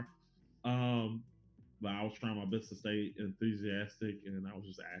guys are. But I was trying my best to stay enthusiastic, and I was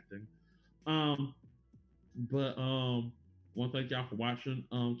just acting. But want to thank y'all for watching.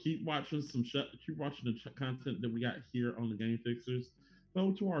 Keep watching the content that we got here on the Game Fixers.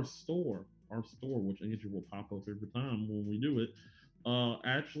 Go to our store, which Angie will pop up every time when we do it.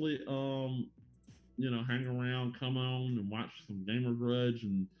 Actually, hang around, come on, and watch some Gamer Grudge,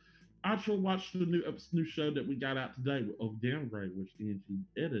 and actually watch the new show that we got out today of Downgrade, which Angie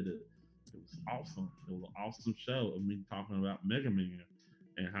edited. It was awesome. It was an awesome show of me talking about Mega Man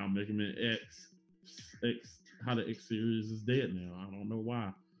and how Mega Man X, how the X series is dead now. I don't know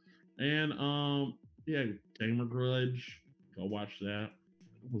why. And Gamer Grudge, go watch that.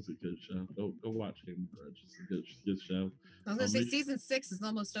 was a good show. Go watch Gamer Grudge. It's a good show. I was gonna say season 6 is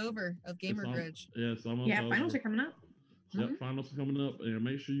almost over of Gamer Grudge. Yeah, it's almost over. Finals are coming up. Yep, finals are coming up, and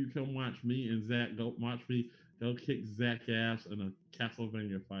make sure you come watch me and Zach. Go watch me. Go kick Zach ass in a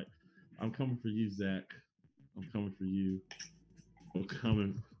Castlevania fight. I'm coming for you, Zach. I'm coming for you. I'm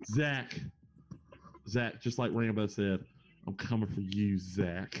coming, Zach. Zach, just like Rambo said, I'm coming for you,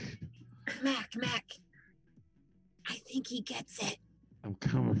 Zach. Mac. I think he gets it. I'm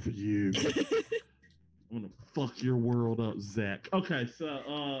coming for you. I'm gonna fuck your world up, Zach. Okay, so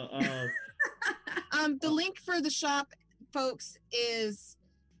the link for the shop, folks, is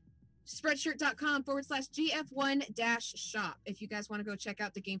spreadshirt.com/GF1-shop if you guys want to go check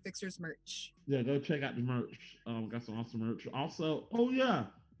out the Game Fixers merch. Yeah, go check out the merch. Got some awesome merch. Also,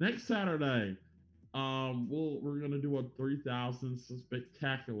 next Saturday, we're gonna do a 3,000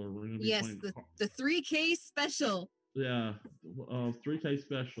 spectacular. We're gonna be the 3K special. Yeah, 3K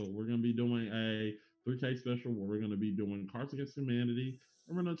special. We're gonna be doing a 3K special where we're gonna be doing Cards Against Humanity.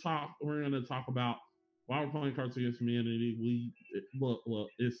 We're gonna talk about why we're playing Cards Against Humanity. Look.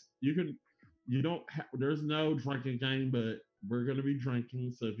 There's no drinking game, but we're gonna be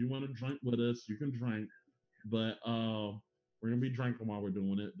drinking. So if you want to drink with us, you can drink. But we're gonna be drinking while we're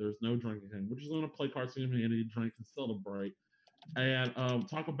doing it. There's no drinking game. We're just gonna play Cards Against Humanity, drink, and celebrate, and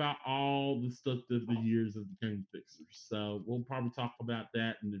talk about all the stuff of the years of the Game Fixers. So we'll probably talk about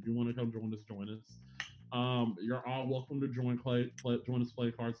that. And if you want to come join us, join us. You're all welcome to join us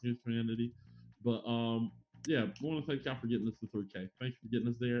play Cards Against Humanity. But we want to thank y'all for getting us to 3K. Thanks for getting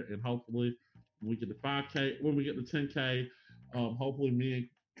us there, and hopefully when we get to 5K, when we get to 10K, hopefully me and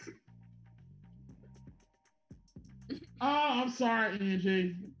I'm sorry,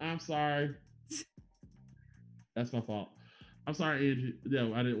 Angie. I'm sorry. That's my fault. I'm sorry, Angie.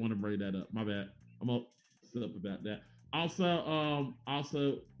 No, I didn't want to bring that up. My bad. I'm upset about that.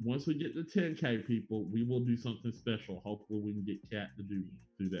 Also, once we get to 10K people, we will do something special. Hopefully we can get Kat to do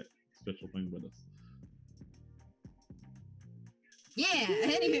that special thing with us. Yeah.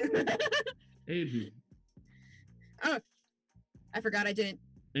 Anywho. Angie. Oh, I forgot I didn't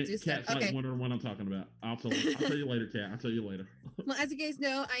do stuff. Kat's like wondering what I'm talking about. I'll tell you later, Kat. I'll tell you later. Well, as you guys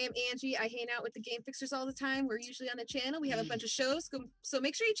know, I am Angie. I hang out with the Game Fixers all the time. We're usually on the channel. We have a bunch of shows. So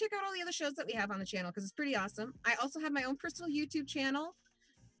make sure you check out all the other shows that we have on the channel because it's pretty awesome. I also have my own personal YouTube channel.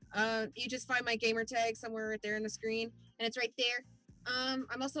 You just find my gamer tag somewhere right there on the screen, and it's right there. I'm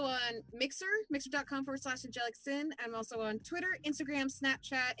also on Mixer, mixer.com/AngelicSin. I'm also on Twitter, Instagram,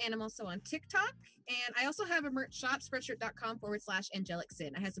 Snapchat, and I'm also on TikTok. And I also have a merch shop,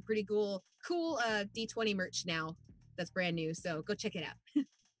 spreadshirt.com/AngelicSin. I have some pretty cool D20 merch now that's brand new. So go check it out.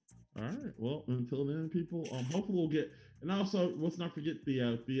 All right. Well, until then, people, hopefully we'll get, and also let's not forget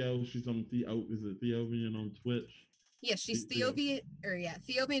Theo. She's on Theovian on Twitch? Yeah, she's Theovian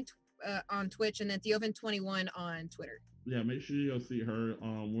on Twitch, and then Theovian21 on Twitter. Yeah, make sure you go see her.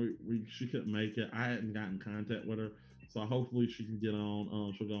 She couldn't make it. I hadn't gotten in contact with her, so hopefully she can get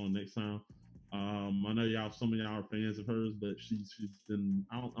on. She'll go on next time. I know some of y'all are fans of hers, but she's been.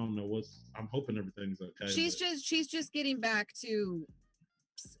 I don't know I'm hoping everything's okay. She's just getting back to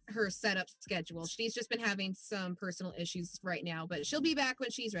her setup schedule. She's just been having some personal issues right now, but she'll be back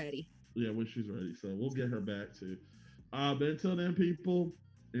when she's ready. Yeah, when she's ready. So we'll get her back too. But until then, people,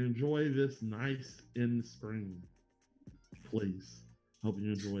 enjoy this nice in spring. Please. Hope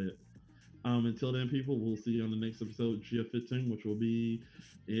you enjoy it. Until then, people, we'll see you on the next episode of GF15, which will be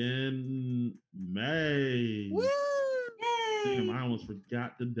in May. Woo! Yay! Damn, I almost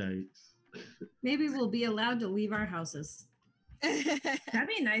forgot the dates. Maybe we'll be allowed to leave our houses. That'd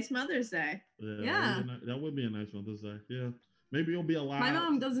be a nice Mother's Day. Yeah. That would be a nice Mother's Day. Yeah. Maybe you'll be allowed. My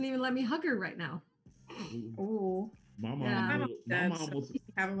mom doesn't even let me hug her right now. Oh. My mom. Yeah. My mom was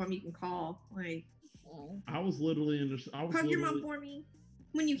have a mom you can call. Like, I was literally in the. Hug your mom for me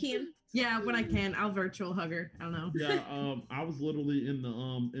when you can. Yeah, when I can, I'll virtual hug her. I don't know. Yeah, I was literally in the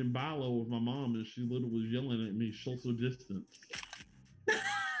in Bilo with my mom, and she literally was yelling at me, social distance.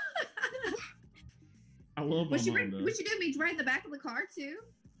 I love my mom. What you do? Be right in the back of the car too?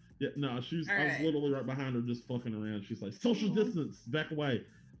 Yeah, no, I was literally right behind her, just fucking around. She's like, social distance, back away.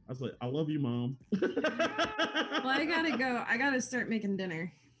 I was like, I love you, Mom. Well, I gotta go. I gotta start making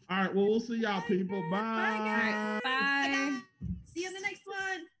dinner. All right, well, we'll see y'all, people. Bye. Bye, guys. Bye. See you in the next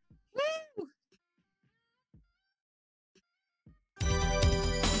one.